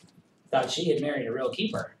thought she had married a real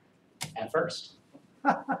keeper at first.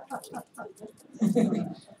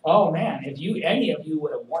 Oh man, if any of you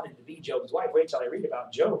would have wanted to be Job's wife, wait till I read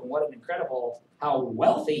about Job and what an incredible, how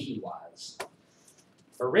wealthy he was.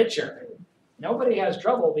 For richer. Nobody has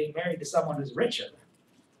trouble being married to someone who's richer.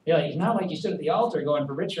 You know, it's not like you stood at the altar going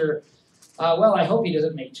for richer. Well, I hope he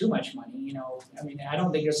doesn't make too much money. You know, I mean, I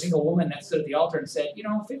don't think there's a single woman that stood at the altar and said, you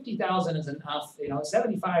know, 50,000 is enough. You know,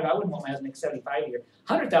 75, I wouldn't want my husband to make 75 a year.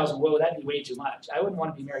 100,000, whoa, that'd be way too much. I wouldn't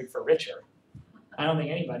want to be married for richer. I don't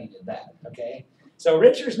think anybody did that, okay? So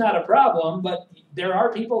richer's not a problem, but there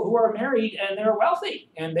are people who are married and they're wealthy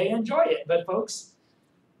and they enjoy it. But folks,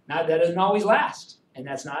 that doesn't always last. And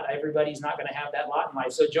everybody's not going to have that lot in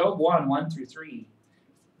life. So Job 1:1-3.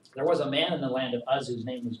 There was a man in the land of Uz whose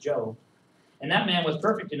name was Job. And that man was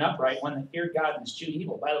perfect and upright, one that feared God and eschewed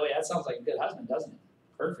evil. By the way, that sounds like a good husband, doesn't it?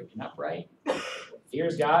 Perfect and upright.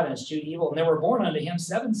 Fears God and eschewed evil. And there were born unto him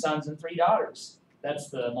 7 sons and 3 daughters. That's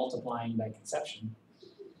the multiplying by conception.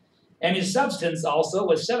 And his substance also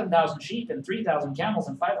was 7,000 sheep and 3,000 camels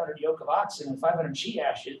and 500 yoke of oxen and 500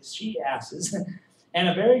 she-asses and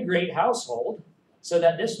a very great household, so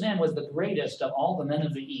that this man was the greatest of all the men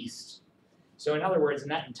of the East. So in other words, in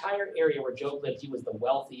that entire area where Job lived, he was the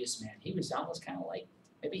wealthiest man. He was almost kind of like,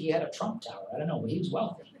 maybe he had a Trump tower. I don't know, but he was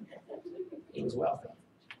wealthy. He was wealthy.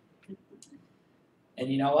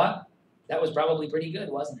 And you know what? That was probably pretty good,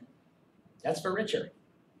 wasn't it? That's for richer.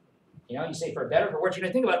 You know, you say for better, for worse. You're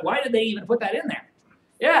going to think about, why did they even put that in there?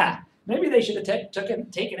 Yeah, maybe they should have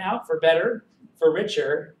taken out for better, for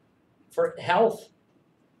richer, for health,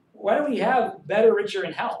 why don't we have better, richer,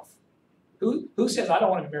 and health? Who says, I don't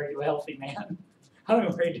want to be married to a healthy man? I don't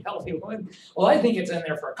want to be married to a healthy woman. Well, I think it's in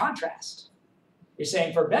there for a contrast. You're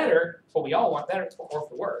saying for better, well, we all want better, or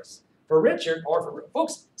for worse. For richer, or for,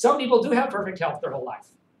 folks, some people do have perfect health their whole life,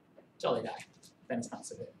 until they die. Then it's not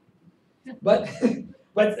so good.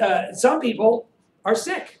 But some people are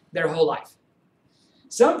sick their whole life.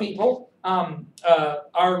 Some people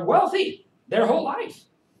are wealthy their whole life.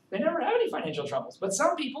 They never have any financial troubles. But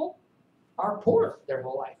some people are poor their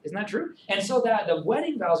whole life. Isn't that true? And so that the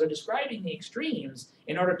wedding vows are describing the extremes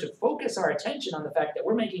in order to focus our attention on the fact that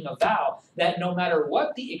we're making a vow that no matter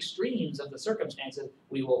what the extremes of the circumstances,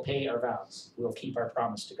 we will pay our vows. We will keep our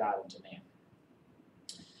promise to God and to man.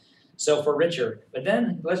 So for richer, but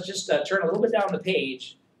then let's just turn a little bit down the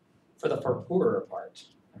page for poorer part.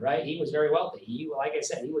 Right? He was very wealthy. Like I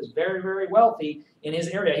said, he was very, very wealthy in his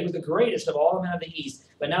area. He was the greatest of all the men of the East.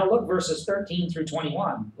 But now look verses 13 through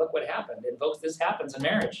 21. Look what happened. And folks, this happens in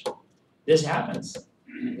marriage. This happens.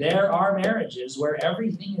 There are marriages where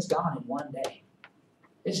everything is gone in one day.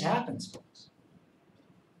 This happens, folks.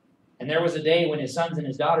 And there was a day when his sons and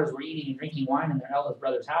his daughters were eating and drinking wine in their eldest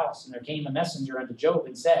brother's house. And there came a messenger unto Job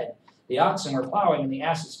and said, the oxen were plowing, and the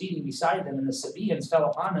asses feeding beside them, and the Sabaeans fell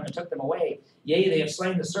upon them and took them away. Yea, they have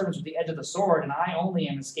slain the servants with the edge of the sword, and I only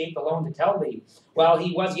am escaped alone to tell thee. While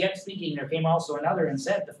he was yet speaking, there came also another and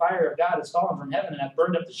said, the fire of God is fallen from heaven, and hath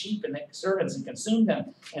burned up the sheep and the servants, and consumed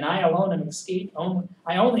them. And I only am escaped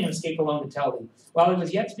alone to tell thee. While he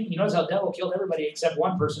was yet speaking, notice how the devil killed everybody except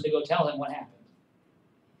one person to go tell him what happened.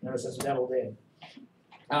 Notice that's what the devil did.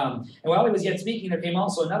 And while he was yet speaking, there came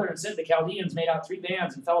also another and said, the Chaldeans made out 3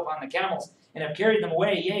 bands and fell upon the camels, and have carried them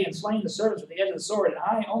away, yea, and slain the servants with the edge of the sword, and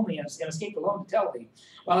I only am escaped alone to tell thee.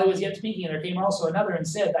 While he was yet speaking, there came also another and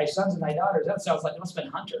said, thy sons and thy daughters. That sounds like it must have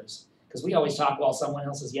been hunters, because we always talk while someone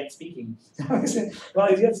else is yet speaking. While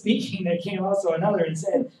he was yet speaking, there came also another and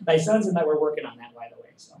said, thy sons and thy, we're working on that, by the way,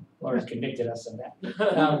 so the Lord has convicted us of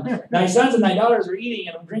that. Thy sons and thy daughters were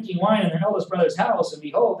eating and drinking wine in their eldest brother's house, and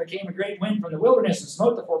behold, there came a great wind from the wilderness and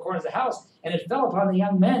smote the 4 corners of the house, and it fell upon the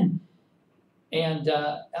young men. And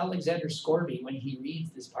Alexander Scorby, when he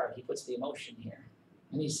reads this part, he puts the emotion here.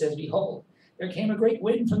 And he says, behold, there came a great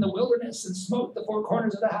wind from the wilderness and smote the 4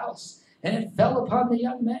 corners of the house, and it fell upon the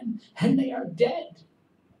young men, and they are dead.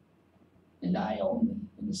 And I only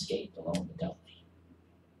am escaped alone to tell thee.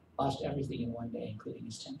 Lost everything in one day, including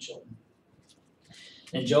his 10 children.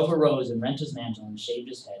 And Job arose and rent his mantle and shaved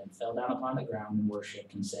his head and fell down upon the ground and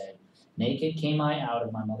worshipped and said, naked came I out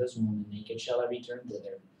of my mother's womb, and naked shall I return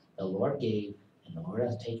thither. The Lord gave, and the Lord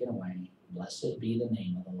hath taken away. Blessed be the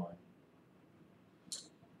name of the Lord.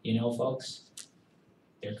 You know, folks,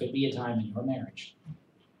 there could be a time in your marriage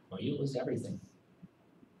where you lose everything.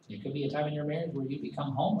 There could be a time in your marriage where you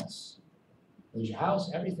become homeless. Lose your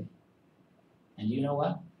house, everything. And you know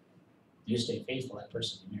what? You stay faithful to that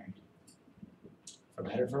person you married. For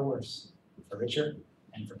better, for worse. For richer,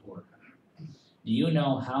 and for poorer. Do you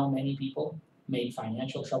know how many people made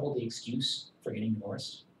financial trouble the excuse for getting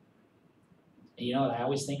divorced? You know what I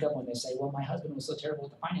always think of when they say, well, my husband was so terrible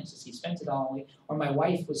with the finances, he spent it all away, or my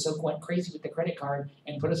wife was so went crazy with the credit card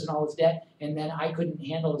and put us in all this debt, and then I couldn't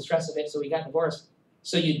handle the stress of it, so we got divorced.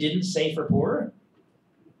 So you didn't say for poor?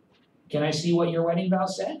 Can I see what your wedding vow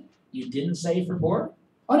said? You didn't say for poor?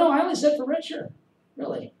 Oh no, I only said for richer.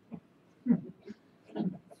 Really? Well,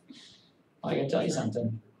 I gotta tell you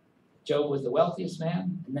something. Job was the wealthiest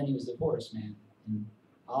man, and then he was the poorest man. And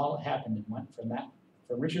all happened and went from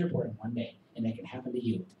richer to poor in one day. And it can happen to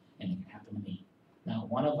you, and it can happen to me. Now,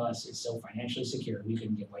 one of us is so financially secure, we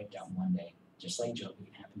couldn't get wiped out in one day. Just like Job, it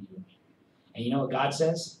can happen to you and me. And you know what God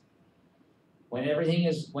says? When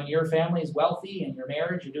your family is wealthy and your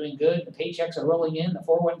marriage, you're doing good, the paychecks are rolling in, the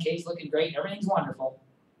 401k is looking great, everything's wonderful.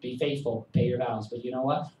 Be faithful, pay your vows. But you know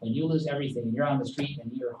what? When you lose everything and you're on the street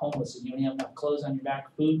and you're homeless and you don't have enough clothes on your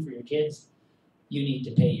back, food for your kids, you need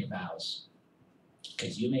to pay your vows.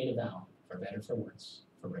 Because you made a vow, for better, for worse,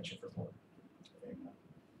 for richer, for poorer.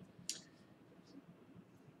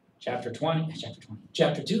 Chapter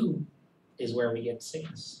 2 is where we get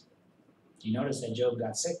sickness. You notice that Job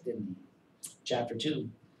got sick, didn't he? Chapter 2,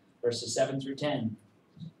 verses 7 through 10.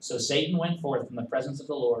 So Satan went forth from the presence of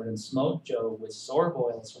the Lord and smote Job with sore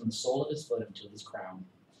boils from the sole of his foot unto his crown.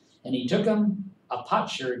 And he took him a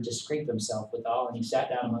potsherd to scrape himself withal, and he sat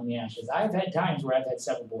down among the ashes. I've had times where I've had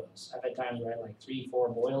several boils. I've had times where I had like 3, 4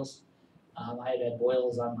 boils. I have had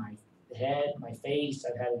boils on my head, my face.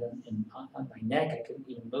 I've had it on my neck. I couldn't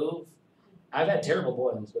even move. I've had terrible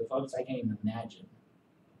boils, but folks, I can't even imagine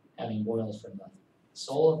having boils from the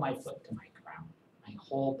sole of my foot to my crown. My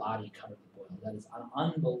whole body covered with boils. That is an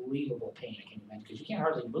unbelievable pain, I can imagine, because you can't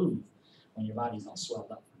hardly move when your body's all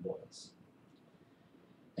swelled up from boils.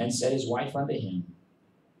 And said his wife unto him,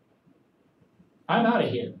 I'm out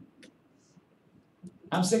of here.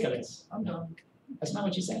 I'm sick of this. I'm done. That's not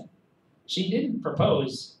what she said. She didn't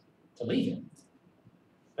propose to leave him,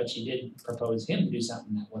 but she did propose him to do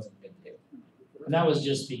something that wasn't good to do. And that was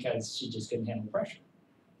just because she just couldn't handle the pressure.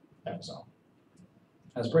 That was all.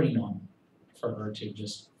 That was pretty normal for her to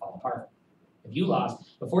just fall apart. If you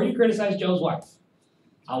lost, before you criticize Job's wife,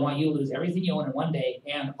 I want you to lose everything you own in one day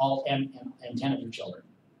and 10 of your children.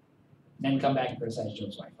 Then come back and criticize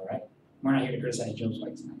Job's wife, all right? We're not here to criticize Job's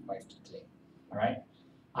wife today, all right?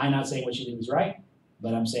 I'm not saying what you did was right,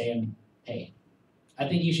 but I'm saying, hey, I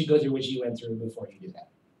think you should go through what you went through before you do that.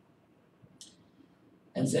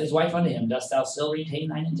 And said his wife unto him, dost thou still retain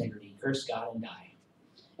thine integrity? Curse God and die.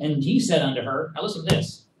 And he said unto her, now listen to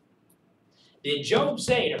this. Did Job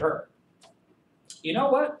say to her, you know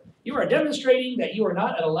what? You are demonstrating that you are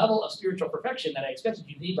not at a level of spiritual perfection that I expected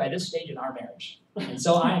you to be by this stage in our marriage. And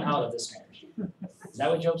so I am out of this marriage. Is that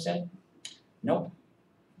what Job said? Nope.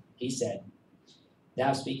 He said,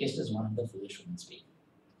 thou speakest as one of the foolish women speak.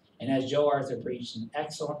 And as Joe Arthur preached an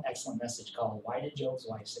excellent, excellent message called, Why Did Job's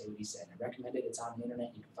Wife Say What He Said? I recommend it. It's on the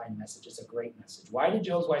internet. You can find the message. It's a great message. Why did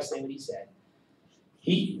Job's wife say what he said?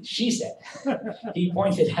 She said. He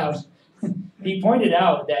pointed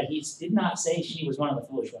out that he did not say she was one of the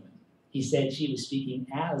foolish women. He said she was speaking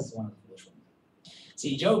as one of the foolish women.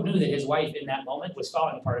 See, Job knew that his wife in that moment was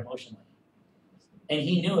falling apart emotionally. And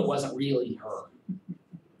he knew it wasn't really her.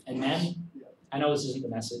 And men, I know this isn't the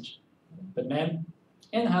message, but men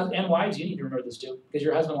and wives, you need to remember this too, because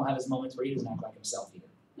your husband will have his moments where he doesn't act like himself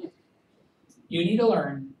either. You need to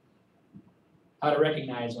learn how to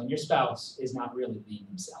recognize when your spouse is not really being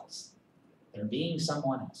themselves. They're being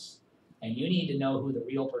someone else. And you need to know who the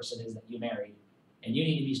real person is that you married, and you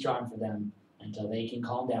need to be strong for them until they can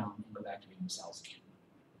calm down and go back to being themselves again.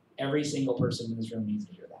 Every single person in this room needs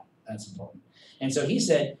to hear that. That's important. And so he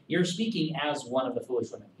said, you're speaking as one of the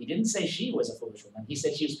foolish women. He didn't say she was a foolish woman. He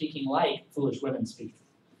said she was speaking like foolish women speak.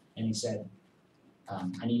 And he said,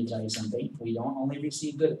 I need to tell you something. We don't only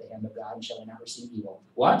receive good at the hand of God, and shall we not receive evil?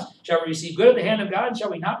 What? Shall we receive good at the hand of God, and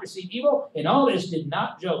shall we not receive evil? In all this did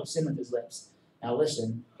not Job sin with his lips. Now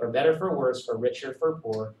listen, for better, for worse, for richer, for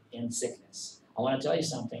poor, in sickness. I want to tell you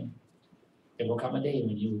something. There will come a day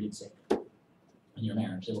when you will get sick in your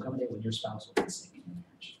marriage. There will come a day when your spouse will get sick in your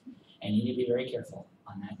marriage. And you need to be very careful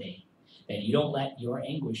on that day that you don't let your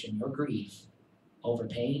anguish and your grief over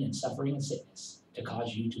pain and suffering and sickness to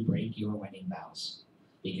cause you to break your wedding vows.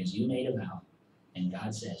 Because you made a vow, and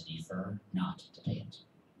God says, defer not to pay it.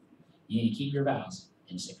 You need to keep your vows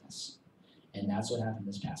in sickness. And that's what happened in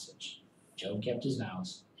this passage. Job kept his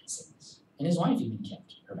vows in sickness. And his wife even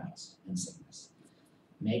kept her vows in sickness.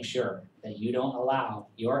 Make sure that you don't allow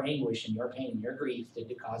your anguish and your pain and your grief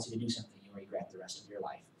to cause you to do something you regret the rest of your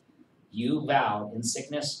life. You vowed in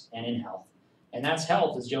sickness and in health. And that's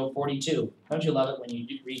health is Job 42. Don't you love it when you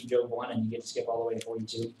read Job 1 and you get to skip all the way to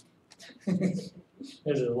 42?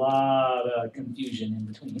 There's a lot of confusion in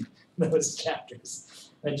between those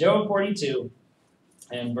chapters. But Job 42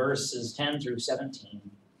 and verses 10 through 17,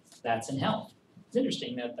 that's in health. It's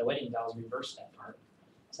interesting that the wedding vows reversed that part.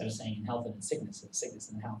 Instead of saying in health and in sickness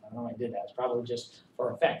and health. I don't know why I did that. It's probably just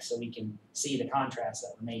for effect so we can see the contrast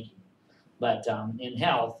that we're making. But in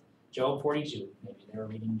health, Job 42, maybe they were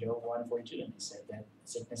reading Job 1:42 and they said that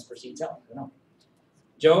sickness precedes health. I don't know.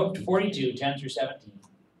 Job 42, 10 through 17.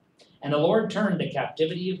 And the Lord turned the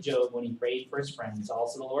captivity of Job when he prayed for his friends.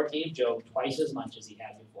 Also the Lord gave Job twice as much as he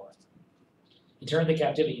had before. He turned the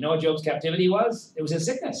captivity. You know what Job's captivity was? It was his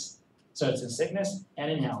sickness. So it's in sickness and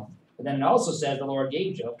in health. But then it also says the Lord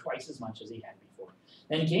gave Job twice as much as he had before.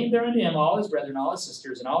 Then came there unto him all his brethren, all his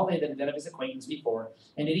sisters, and all they that had been of his acquaintance before,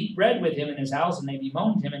 and did eat bread with him in his house, and they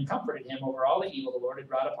bemoaned him and comforted him over all the evil the Lord had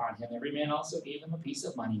brought upon him. Every man also gave him a piece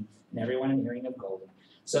of money, and every one an earring of gold.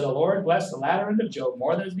 So the Lord blessed the latter end of Job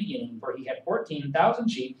more than his beginning, for he had 14,000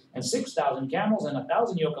 sheep, and 6,000 camels, and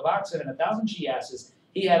 1,000 yoke of oxen, and 1,000 she-asses.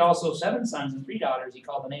 He had also 7 sons and 3 daughters. He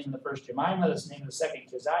called the name of the first Jemimah, the name of the second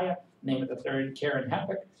Keziah, the name of the third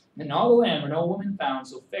Karen-Happuch. In all the land were no woman found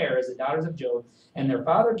so fair as the daughters of Job, and their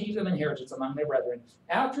father gave them inheritance among their brethren.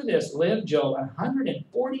 After this lived Job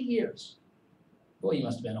 140 years. Boy, he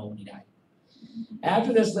must have been old when he died.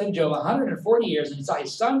 After this lived Job 140 years, and he saw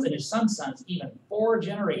his sons and his sons' sons, even 4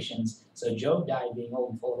 generations. So Job died being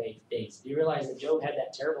old and full of days. Do you realize that Job had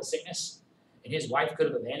that terrible sickness? And his wife could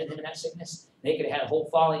have abandoned him in that sickness. They could have had a whole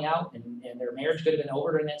falling out, and their marriage could have been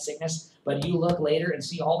over during that sickness. But you look later and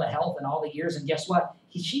see all the health and all the years, and guess what?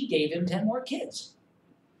 She gave him 10 more kids.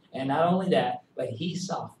 And not only that, but he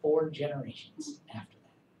saw 4 generations after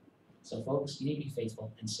that. So folks, you need to be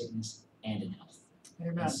faithful in sickness and in health.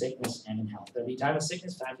 Amen. In sickness and in health. There'll be time of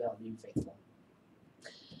sickness, time of health. Be faithful.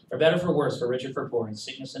 For better, for worse, for richer, for poor, in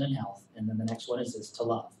sickness and in health. And then the next one is this, to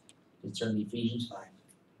love. It's turn to Ephesians 5.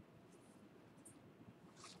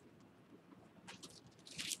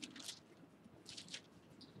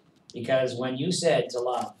 Because when you said to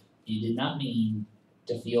love, you did not mean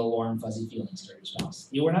to feel warm, fuzzy feelings toward your spouse.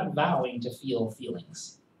 You were not vowing to feel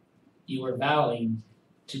feelings. You were vowing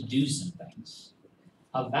to do some things.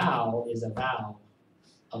 A vow is a vow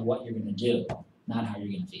of what you're going to do, not how you're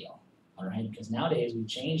going to feel. All right? Because nowadays we've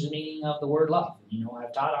changed the meaning of the word love. You know,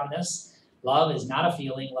 I've taught on this. Love is not a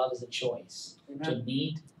feeling. Love is a choice. Amen. To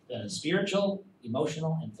meet the spiritual,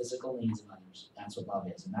 emotional, and physical needs of others. That's what love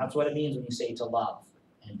is. And that's what it means when you say to love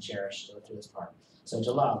and cherish through this part. So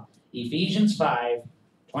to love. Ephesians 5,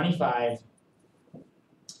 25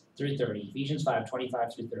 through 30. Ephesians 5,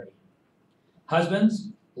 25 through 30. Husbands,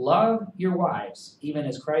 love your wives, even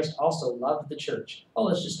as Christ also loved the church. Oh,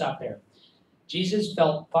 let's just stop there. Jesus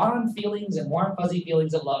felt fond feelings and warm, fuzzy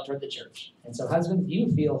feelings of love toward the church. And so, husbands, you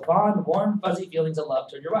feel fond, warm, fuzzy feelings of love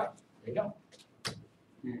toward your wife. There you go.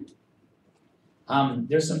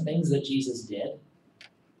 There's some things that Jesus did,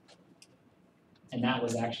 and that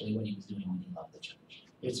was actually what he was doing when he loved the church.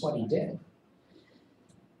 It's what he did.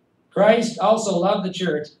 Christ also loved the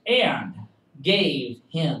church and gave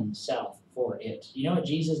himself for it. You know what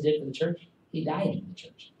Jesus did for the church? He died in the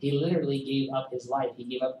church. He literally gave up his life. He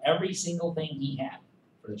gave up every single thing he had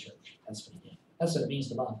for the church. That's what he did. That's what it means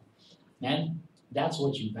to love. Man, that's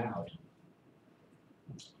what you vowed.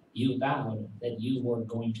 You vowed that you were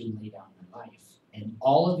going to lay down your life and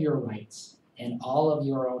all of your rights and all of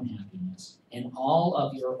your own happiness and all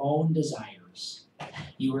of your own desires.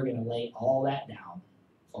 You were going to lay all that down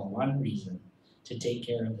for one reason, to take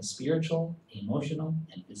care of the spiritual, emotional,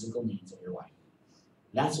 and physical needs of your wife.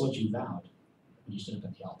 That's what you vowed when you stood up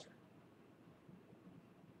at the altar.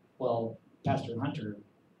 Well, Pastor Hunter,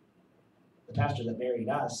 the pastor that married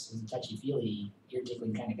us, was a touchy-feely,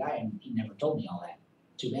 ear-tickling kind of guy, and he never told me all that.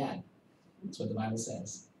 Too bad. That's what the Bible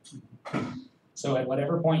says. So at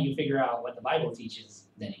whatever point you figure out what the Bible teaches,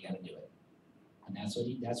 then you got to do it. And that's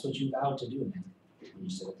what you vowed to do, man, when you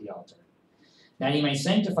stood at the altar. That he may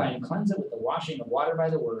sanctify and cleanse it with the washing of water by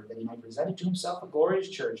the word, that he might present it to himself a glorious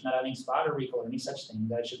church, not having spot or wrinkle or any such thing,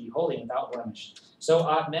 that it should be holy and without blemish. So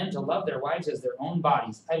ought men to love their wives as their own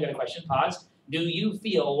bodies. I've got a question. Pause. Do you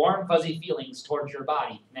feel warm, fuzzy feelings towards your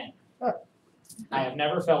body, men? I have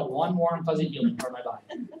never felt one warm, fuzzy feeling toward my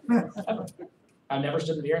body. Ever. I've never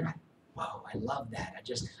stood in the mirror and gone, whoa, I love that. I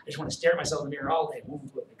just want to stare at myself in the mirror all day.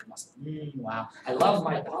 Make a muscle. Wow. I love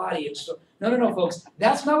my body. It's so... No, folks.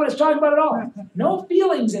 That's not what it's talking about at all. No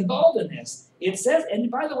feelings involved in this. It says, and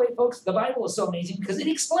by the way, folks, the Bible is so amazing because it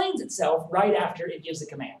explains itself right after it gives the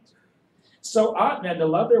command. So ought men to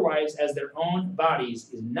love their wives as their own bodies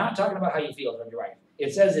is not talking about how you feel toward your wife.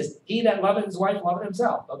 It says this, he that loveth his wife loveth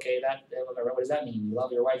himself. Okay, what does that mean? You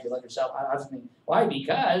love your wife, you love yourself. How does it mean? Why?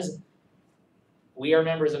 Because we are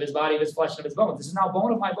members of his body, of his flesh, and of his bones. This is now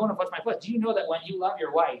bone of my bone and flesh of my flesh. Do you know that when you love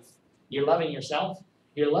your wife, you're loving yourself?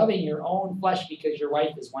 You're loving your own flesh because your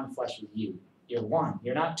wife is one flesh with you. You're one.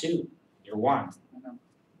 You're not two. You're one.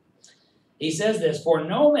 He says this, for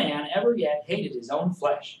no man ever yet hated his own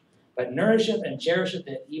flesh, but nourisheth and cherisheth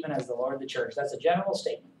it, even as the Lord the church. That's a general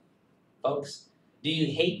statement. Folks, do you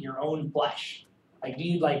hate your own flesh? Like, do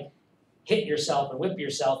you, hit yourself and whip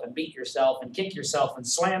yourself and beat yourself and kick yourself and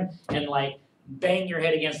slam and, bang your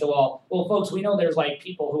head against the wall? Well, folks, we know there's,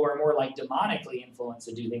 people who are more, demonically influenced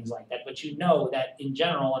to do things like that. But you know that, in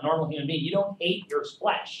general, a normal human being, you don't hate your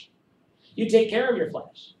flesh. You take care of your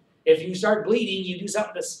flesh. If you start bleeding, you do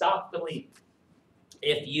something to stop the bleeding.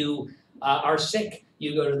 If you are sick,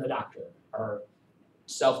 you go to the doctor or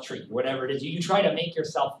self-treat, whatever it is. You try to make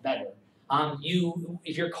yourself better.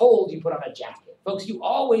 If you're cold, you put on a jacket. Folks, you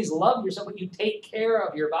always love yourself, but you take care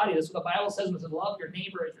of your body. That's what the Bible says, when it says love your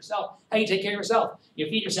neighbor as yourself. How do you take care of yourself? You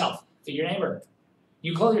feed yourself, feed your neighbor.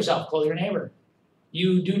 You clothe yourself, clothe your neighbor.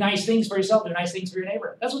 You do nice things for yourself, do nice things for your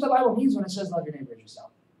neighbor. That's what the Bible means when it says love your neighbor as yourself.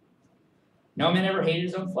 No man ever hated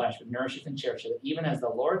his own flesh, but nourisheth and cherisheth it, even as the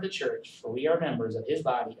Lord the church, for we are members of his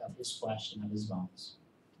body, of his flesh, and of his bones.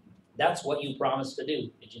 That's what you promised to do.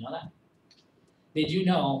 Did you know that? Did you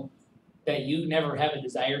know that you never have a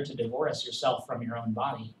desire to divorce yourself from your own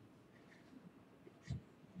body?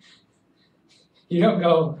 You don't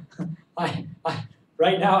go,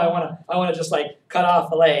 right now I want to just cut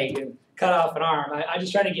off a leg and cut off an arm. I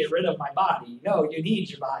just try to get rid of my body. No, you need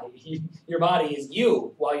your body. Your body is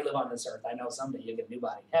you while you live on this earth. I know someday you'll get a new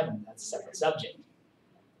body in heaven. That's a separate subject.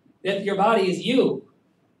 That your body is you.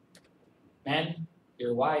 Men,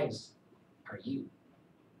 your wives are you.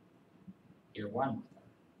 You're one with her.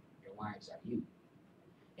 Your wives are you.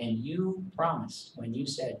 And you promised, when you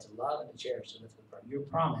said to love and to cherish the lift of her, you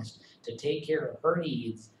promised to take care of her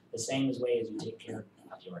needs the same way as you take care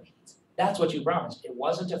of your needs. That's what you promised. It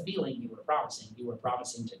wasn't a feeling you were promising. You were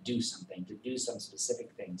promising to do something, to do some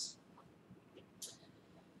specific things.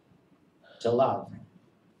 To love.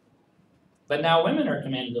 But now women are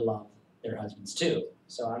commanded to love their husbands too.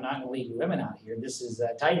 So I'm not going to leave the women out here. This is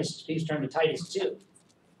Titus. Please turn to Titus 2,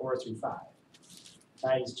 4 through 5.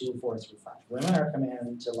 Titus 2, 4 through 5. Women are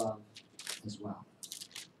commanded to love as well.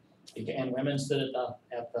 And women stood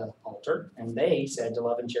at the altar, and they said to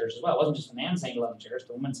love and cherish as well. It wasn't just the man saying to love and cherish,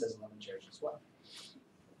 the woman says to love and cherish as well.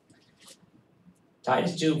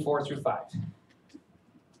 Titus 2, 4 through 5.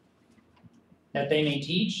 That they may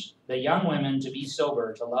teach the young women to be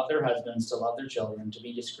sober, to love their husbands, to love their children, to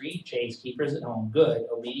be discreet, chaste, keepers at home, good,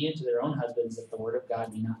 obedient to their own husbands, that the word of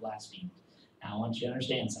God be not blasphemed. Now I want you to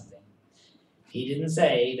understand something. He didn't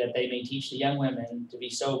say that they may teach the young women to be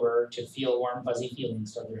sober, to feel warm, fuzzy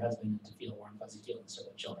feelings toward their husband, and to feel warm, fuzzy feelings toward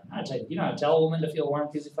their children. I tell you, you know how to tell a woman to feel warm,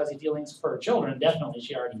 fuzzy feelings for her children? Definitely,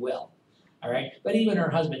 she already will. All right? But even her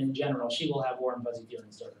husband in general, she will have warm, fuzzy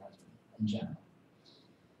feelings toward her husband in general.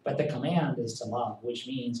 But the command is to love, which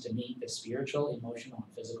means to meet the spiritual, emotional,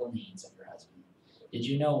 and physical needs of your husband. Did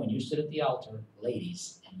you know when you stood at the altar,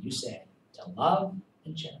 ladies, and you said to love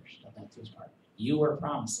and cherish, till death do us part, you were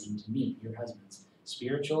promising to meet your husband's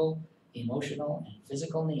spiritual, emotional, and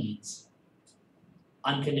physical needs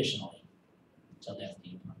unconditionally till death do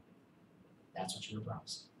you part. That's what you were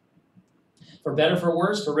promising. For better, for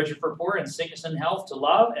worse, for richer, for poor, in sickness and health, to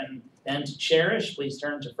love and then to cherish. Please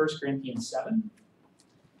turn to 1 Corinthians 7.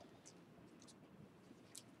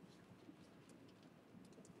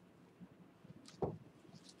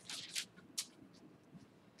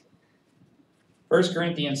 1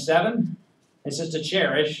 Corinthians 7, this is to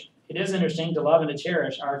cherish. It is interesting, to love and to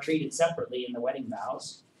cherish are treated separately in the wedding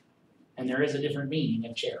vows, and there is a different meaning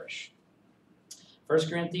of cherish. 1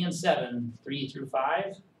 Corinthians 7, 3 through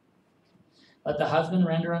 5. Let the husband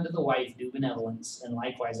render unto the wife due benevolence, and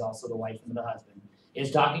likewise also the wife unto the husband.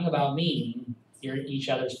 It's talking about meeting each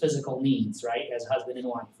other's physical needs, right, as husband and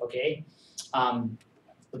wife, okay?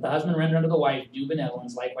 Let the husband render unto the wife due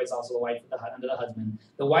benevolence, likewise also the wife unto the husband.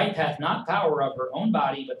 The wife hath not power of her own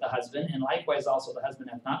body, but the husband, and likewise also the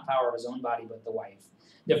husband hath not power of his own body, but the wife.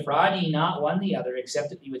 Defraud ye not one the other,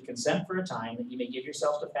 except it be with consent for a time, that ye may give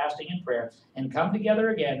yourselves to fasting and prayer, and come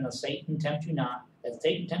together again, that Satan tempt you not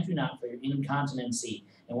for your incontinency.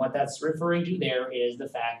 And what that's referring to there is the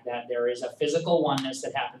fact that there is a physical oneness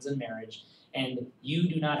that happens in marriage, and you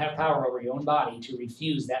do not have power over your own body to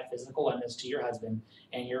refuse that physical oneness to your husband,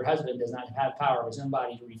 and your husband does not have power of his own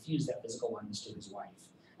body to refuse that physical oneness to his wife.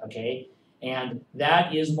 Okay? And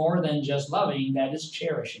that is more than just loving, that is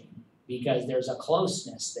cherishing, because there's a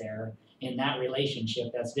closeness there in that relationship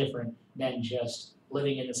that's different than just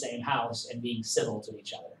living in the same house and being civil to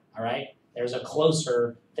each other. All right? There's a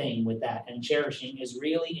closer thing with that. And cherishing is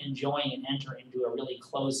really enjoying and entering into a really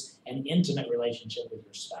close and intimate relationship with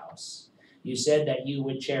your spouse. You said that you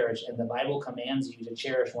would cherish, and the Bible commands you to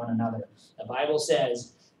cherish one another. The Bible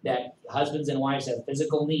says that husbands and wives have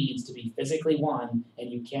physical needs to be physically one,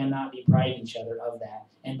 and you cannot deprive each other of that.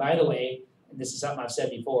 And by the way, this is something I've said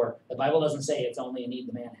before, the Bible doesn't say it's only a need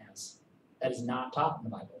the man has. That is not taught in the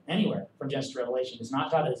Bible. Anywhere from Genesis to Revelation, it's not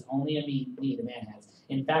taught it's only a need the man has.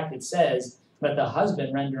 In fact, it says, let the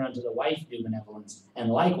husband render unto the wife due benevolence,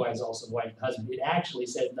 and likewise also the wife the husband. It actually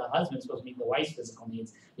says the husband's supposed to meet the wife's physical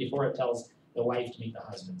needs before it tells the wife to meet the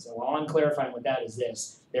husband. So all I'm clarifying with that is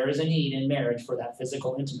this. There is a need in marriage for that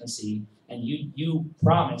physical intimacy, and you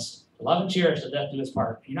promised to love and cherish till death do us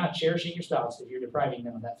part. You're not cherishing your spouse if you're depriving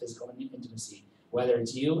them of that physical intimacy. Whether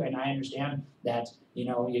it's you, and I understand that,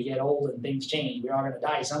 you get old and things change. We're all going to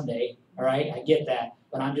die someday, all right? I get that.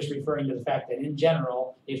 But I'm just referring to the fact that in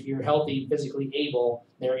general, if you're healthy, physically able,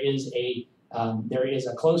 there is a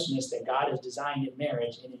closeness that God has designed in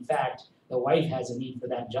marriage. And in fact, the wife has a need for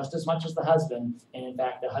that just as much as the husband. And in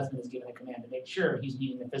fact, the husband is given a command to make sure he's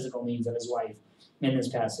meeting the physical needs of his wife in this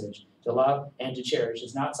passage. To love and to cherish.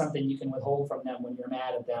 It's not something you can withhold from them when you're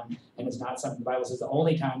mad at them. And it's not something the Bible says the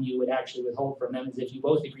only time you would actually withhold from them is if you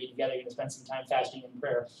both agree together you're going to spend some time fasting and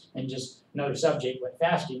prayer. And just another subject, but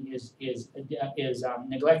fasting is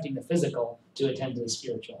neglecting the physical to attend to the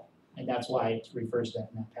spiritual. And that's why it refers to that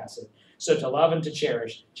in that passage. So to love and to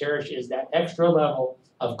cherish. Cherish is that extra level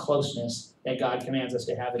of closeness that God commands us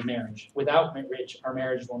to have in marriage. Without which our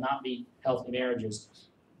marriage will not be healthy marriages.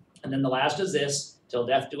 And then the last is this, till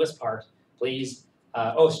death do us part. Please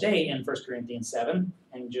stay in 1 Corinthians 7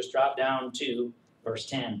 and just drop down to verses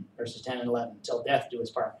 10 and 11, till death do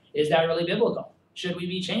us part. Is that really biblical? Should we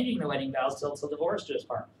be changing the wedding vows till divorce do us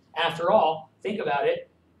part? After all, think about it.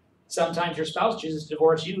 Sometimes your spouse chooses to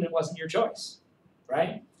divorce you and it wasn't your choice,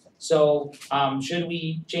 right? So should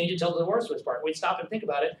we change it till divorce do us part? We'd stop and think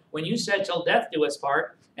about it. When you said till death do us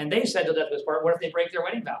part, and they said till death do us part, what if they break their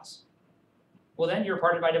wedding vows? Well, then you're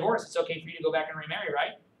parted by divorce. It's okay for you to go back and remarry,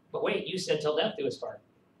 right? But wait, you said till death do us part.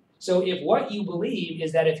 So if what you believe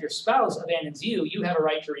is that if your spouse abandons you, you have a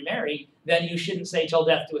right to remarry, then you shouldn't say till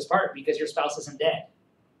death do us part because your spouse isn't dead.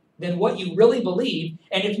 Then what you really believe,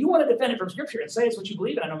 and if you want to defend it from Scripture and say it's what you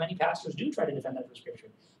believe, and I know many pastors do try to defend that from Scripture,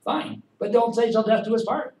 fine. But don't say till death do us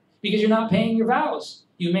part because you're not paying your vows.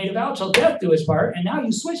 You made a vow till death do us part, and now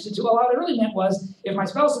you switched it to, well, what it really meant was, if my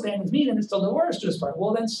spouse abandons me, then it's till divorce do us part.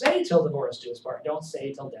 Well, then say till divorce do us part. Don't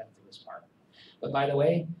say till death do us part. But by the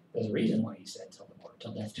way, there's a reason why you said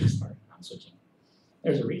till death do us part. I'm switching.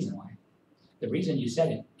 There's a reason why. The reason you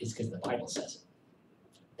said it is because the Bible says it.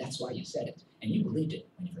 That's why you said it. And you believed it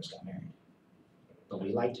when you first got married. But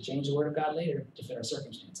we like to change the Word of God later to fit our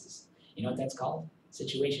circumstances. You know what that's called?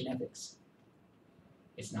 Situation ethics.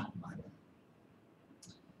 It's not in the Bible.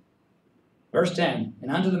 Verse 10,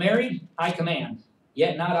 and unto the married I command,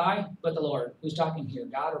 yet not I, but the Lord. Who's talking here,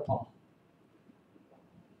 God or Paul?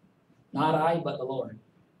 Not I, but the Lord.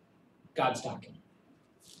 God's talking.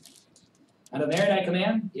 Unto the married I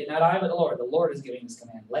command, yet not I, but the Lord. The Lord is giving this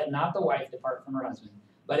command. Let not the wife depart from her husband.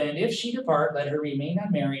 But and if she depart, let her remain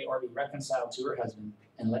unmarried or be reconciled to her husband,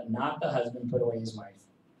 and let not the husband put away his wife.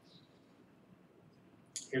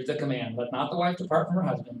 Here's the command. Let not the wife depart from her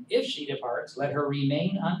husband. If she departs, let her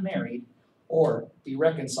remain unmarried or be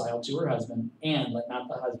reconciled to her husband, and let not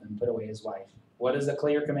the husband put away his wife. What is the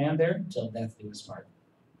clear command there? Till death do us part.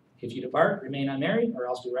 If you depart, remain unmarried, or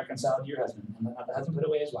else be reconciled to your husband, and let not the husband put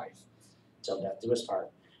away his wife. Till death do us part.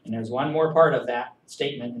 And there's one more part of that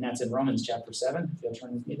statement, and that's in Romans chapter 7. If you'll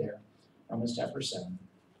turn with me there. Romans chapter 7.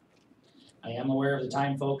 I am aware of the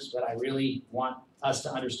time, folks, but I really want us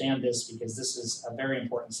to understand this because this is a very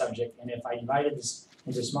important subject. And if I divided this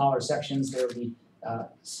into smaller sections, there would be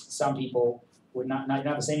some people would not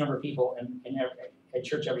have the same number of people at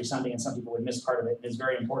church every Sunday, and some people would miss part of it. It's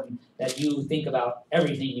very important that you think about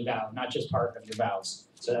everything you vow, not just part of your vows.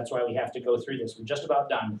 So that's why we have to go through this. We're just about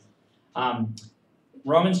done.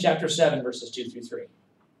 Romans chapter 7, verses 2 through 3.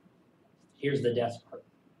 Here's the death part.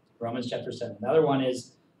 Romans chapter 7. Another one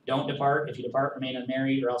is, don't depart. If you depart, remain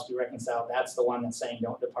unmarried, or else be reconciled. That's the one that's saying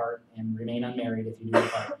don't depart and remain unmarried if you do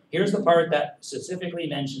depart. Here's the part that specifically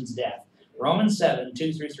mentions death. Romans 7,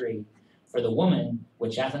 2 through 3. For the woman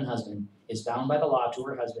which hath an husband is bound by the law to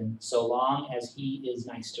her husband, so long as he is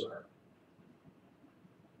nice to her.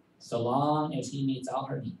 So long as he meets all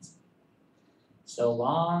her needs. So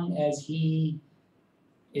long as he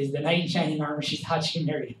is the knight in shining armor she thought she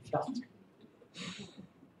married at the altar.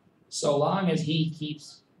 So long as he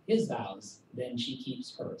keeps his vows, then she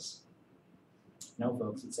keeps hers. No,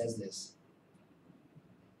 folks, it says this.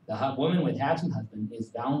 The woman which hath an husband is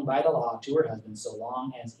bound by the law to her husband so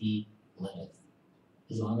long as he liveth.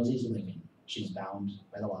 As long as he's living, she's bound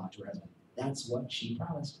by the law to her husband. That's what she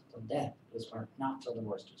promised till death do us part, not till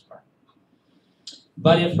divorce do us part.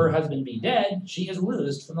 But if her husband be dead, she is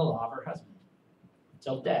loosed from the law of her husband.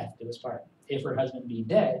 Till death do us part. If her husband be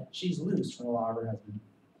dead, she's loosed from the law of her husband.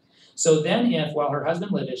 So then if, while her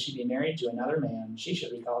husband liveth, she be married to another man, she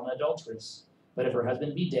should be called an adulteress. But if her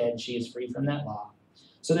husband be dead, she is free from that law.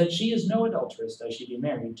 So that she is no adulteress, though she be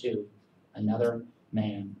married to another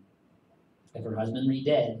man. If her husband be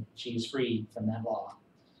dead, she is free from that law.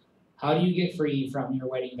 How do you get free from your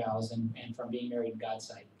wedding vows and from being married in God's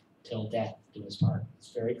sight? Till death do us part.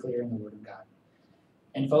 It's very clear in the Word of God.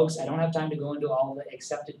 And folks, I don't have time to go into all the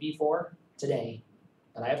accepted before today,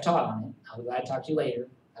 but I have taught on it. I'll be glad to talk to you later.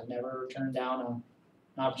 I've never turned down an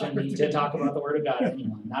opportunity to talk about the Word of God to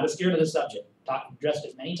anyone. Not as scared of the subject. Addressed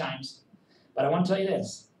it many times. But I want to tell you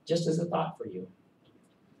this, just as a thought for you.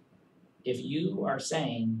 If you are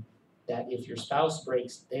saying that if your spouse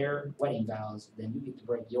breaks their wedding vows, then you get to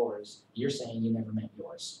break yours, you're saying you never meant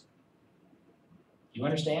yours. You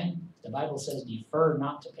understand? The Bible says defer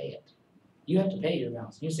not to pay it. You have to pay your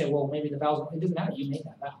vows. You say, well, maybe the vows, it doesn't matter. You made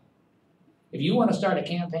that vow. If you want to start a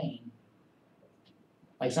campaign,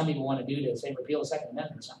 like some people want to do to, say, repeal the Second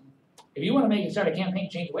Amendment or something, if you want to start a campaign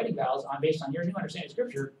to change the wedding vows based on your new understanding of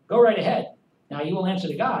Scripture, go right ahead. Now, you will answer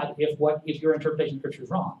to God if your interpretation of Scripture is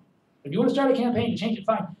wrong. If you want to start a campaign to change it,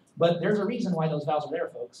 fine. But there's a reason why those vows are there,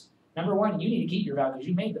 folks. Number one, you need to keep your vow because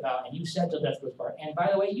you made the vow and you said till death do us part. And by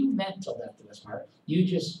the way, you meant till death do us part. You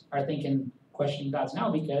just are questioning God's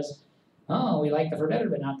now because Oh, we like the for better,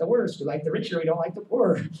 but not the worse. We like the richer, we don't like the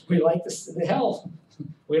poor. We like the health.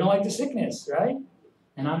 We don't like the sickness, right?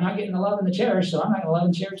 And I'm not getting the love and the cherish, so I'm not going to love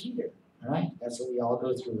and cherish either. All right? That's what we all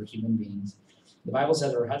go through. We're human beings. The Bible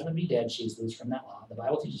says, if her husband be dead, she is loose from that law. The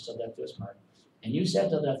Bible teaches till death do us part. And you said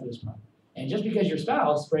till death do us part. And just because your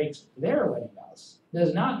spouse breaks their wedding vows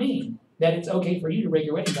does not mean that it's okay for you to break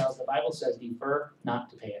your wedding vows. The Bible says, defer not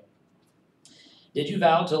to pay it. Did you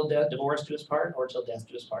vow till divorce do us part or till death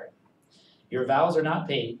do us part? Your vows are not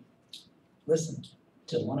paid. Listen,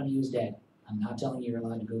 till one of you is dead. I'm not telling you you're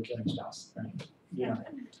allowed to go kill your spouse. Right? You're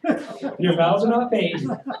not. Your vows are not paid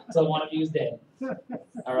till one of you is dead.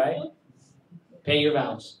 All right? Pay your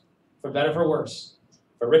vows, for better, for worse,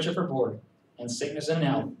 for richer, for poor, in sickness and in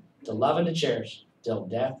health, to love and to cherish, till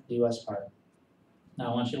death do us part.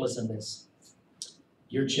 Now I want you to listen to this.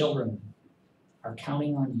 Your children are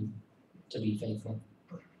counting on you to be faithful.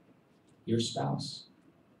 Your spouse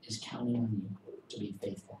is counting on you to be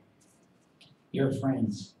faithful. Your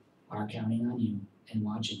friends are counting on you and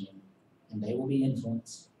watching you, and they will be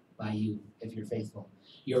influenced by you if you're faithful.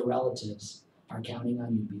 Your relatives are counting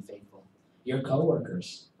on you to be faithful. Your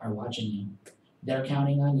coworkers are watching you. They're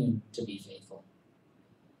counting on you to be faithful.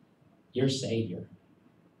 Your Savior,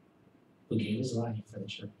 who gave his life for the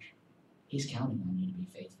church, he's counting on you to be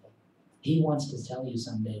faithful. He wants to tell you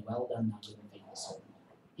someday, well done, thou good and faithful servant.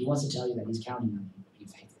 He wants to tell you that he's counting on you to be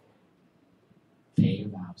faithful. Pay your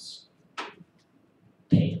vows.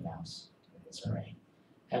 Pay your vows. That's all right.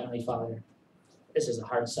 Heavenly Father, this is a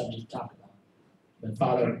hard subject to talk about. But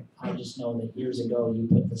Father, I just know that years ago you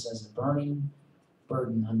put this as a burning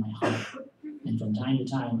burden on my heart. And from time to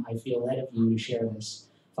time, I feel led of you to share this.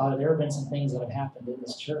 Father, there have been some things that have happened in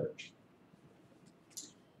this church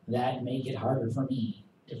that make it harder for me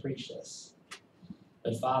to preach this.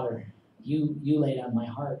 But Father, you laid on my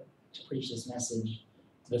heart to preach this message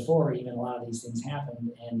before even a lot of these things happened,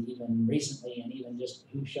 and even recently, and even just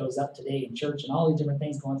who shows up today in church, and all these different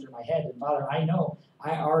things going through my head. And Father, I know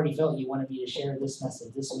I already felt you wanted me to share this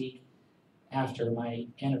message this week after my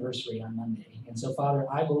anniversary on Monday. And so, Father,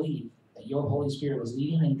 I believe that your Holy Spirit was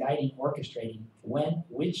leading and guiding, orchestrating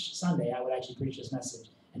which Sunday I would actually preach this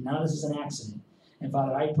message. And none of this is an accident. And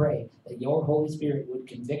Father, I pray that your Holy Spirit would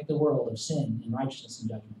convict the world of sin and righteousness and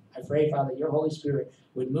judgment. I pray, Father, that your Holy Spirit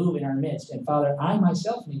would move in our midst. And Father, I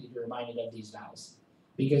myself need to be reminded of these vows,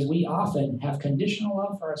 because we often have conditional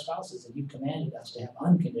love for our spouses, and you commanded us to have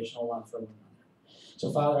unconditional love for one another.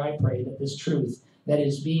 So Father, I pray that this truth that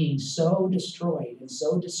is being so destroyed and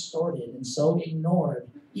so distorted and so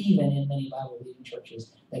ignored, even in many Bible-believing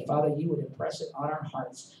churches, that Father, you would impress it on our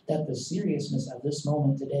hearts, that the seriousness of this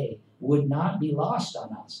moment today would not be lost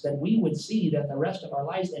on us, that we would see that the rest of our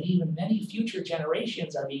lives and even many future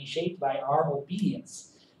generations are being shaped by our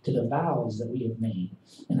obedience to the vows that we have made.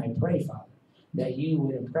 And I pray, Father, that you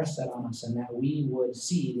would impress that on us, and that we would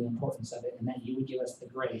see the importance of it, and that you would give us the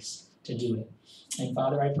grace to do it. And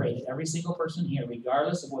Father, I pray that every single person here,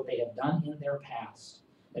 regardless of what they have done in their past,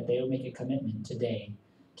 that they would make a commitment today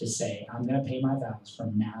to say, I'm going to pay my vows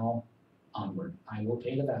from now onward. I will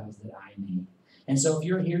pay the vows that I made. And so if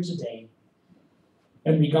you're here today,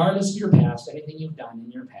 and regardless of your past, anything you've done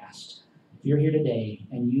in your past, if you're here today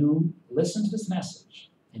and you listened to this message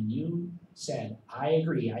and you said, I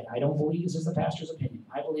agree, I don't believe this is the pastor's opinion.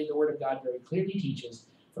 I believe the Word of God very clearly teaches,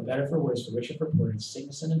 for better, for worse, for richer, for poorer, in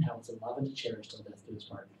sickness and in health, to love and to cherish till death do us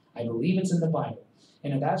part. I believe it's in the Bible.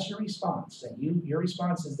 And if that's your response, that your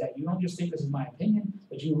response is that you don't just think this is my opinion,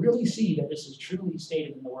 but you really see that this is truly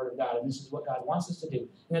stated in the Word of God, and this is what God wants us to do.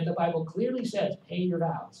 And that the Bible clearly says, pay your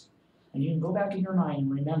vows. And you can go back in your mind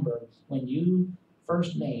and remember when you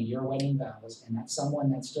first made your wedding vows, and that's someone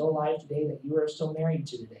that's still alive today, that you are still married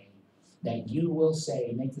to today, that you will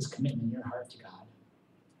say, make this commitment in your heart to God.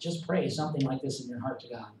 Just pray something like this in your heart to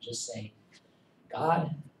God. Just say,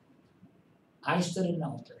 God, I stood at an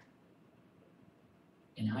altar,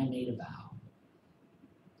 and I made a vow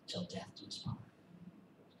till death do us part.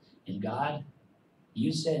 And God,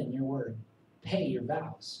 you said in your word, pay your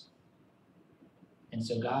vows. And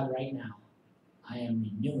so God, right now, I am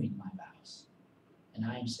renewing my vows. And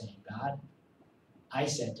I am saying, God, I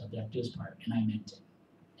said till death do us part, and I meant it.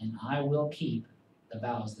 And I will keep the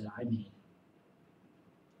vows that I made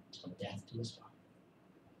till death do us part.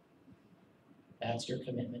 That's your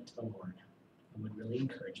commitment to the Lord. It would really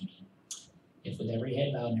encourage me if with every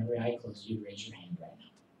head bowed and every eye closed, you'd raise your hand right now.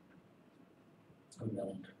 It would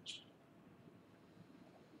really encourage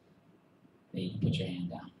me. You can put your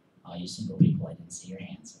hand down. All you single people, I didn't see your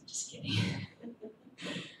hands. I'm just kidding.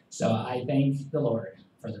 So I thank the Lord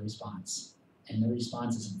for the response. And the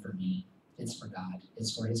response isn't for me. It's for God.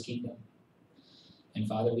 It's for his kingdom. And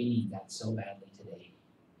Father, we need that so badly today.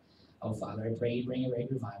 Oh, Father, I pray you bring a great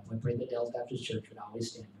revival. I pray that Dells Baptist Church would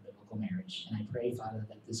always stand for biblical marriage. And I pray, Father,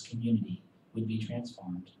 that this community would be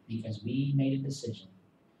transformed because we made a decision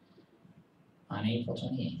on April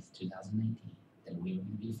 28th, 2019, that we were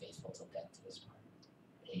going to be faithful till death to this part.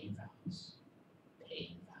 Pay your vows.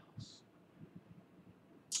 Pay your vows.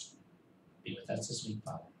 Be with us this week,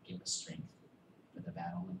 Father. Give us strength for the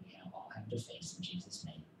battle that we all have to face in Jesus' name.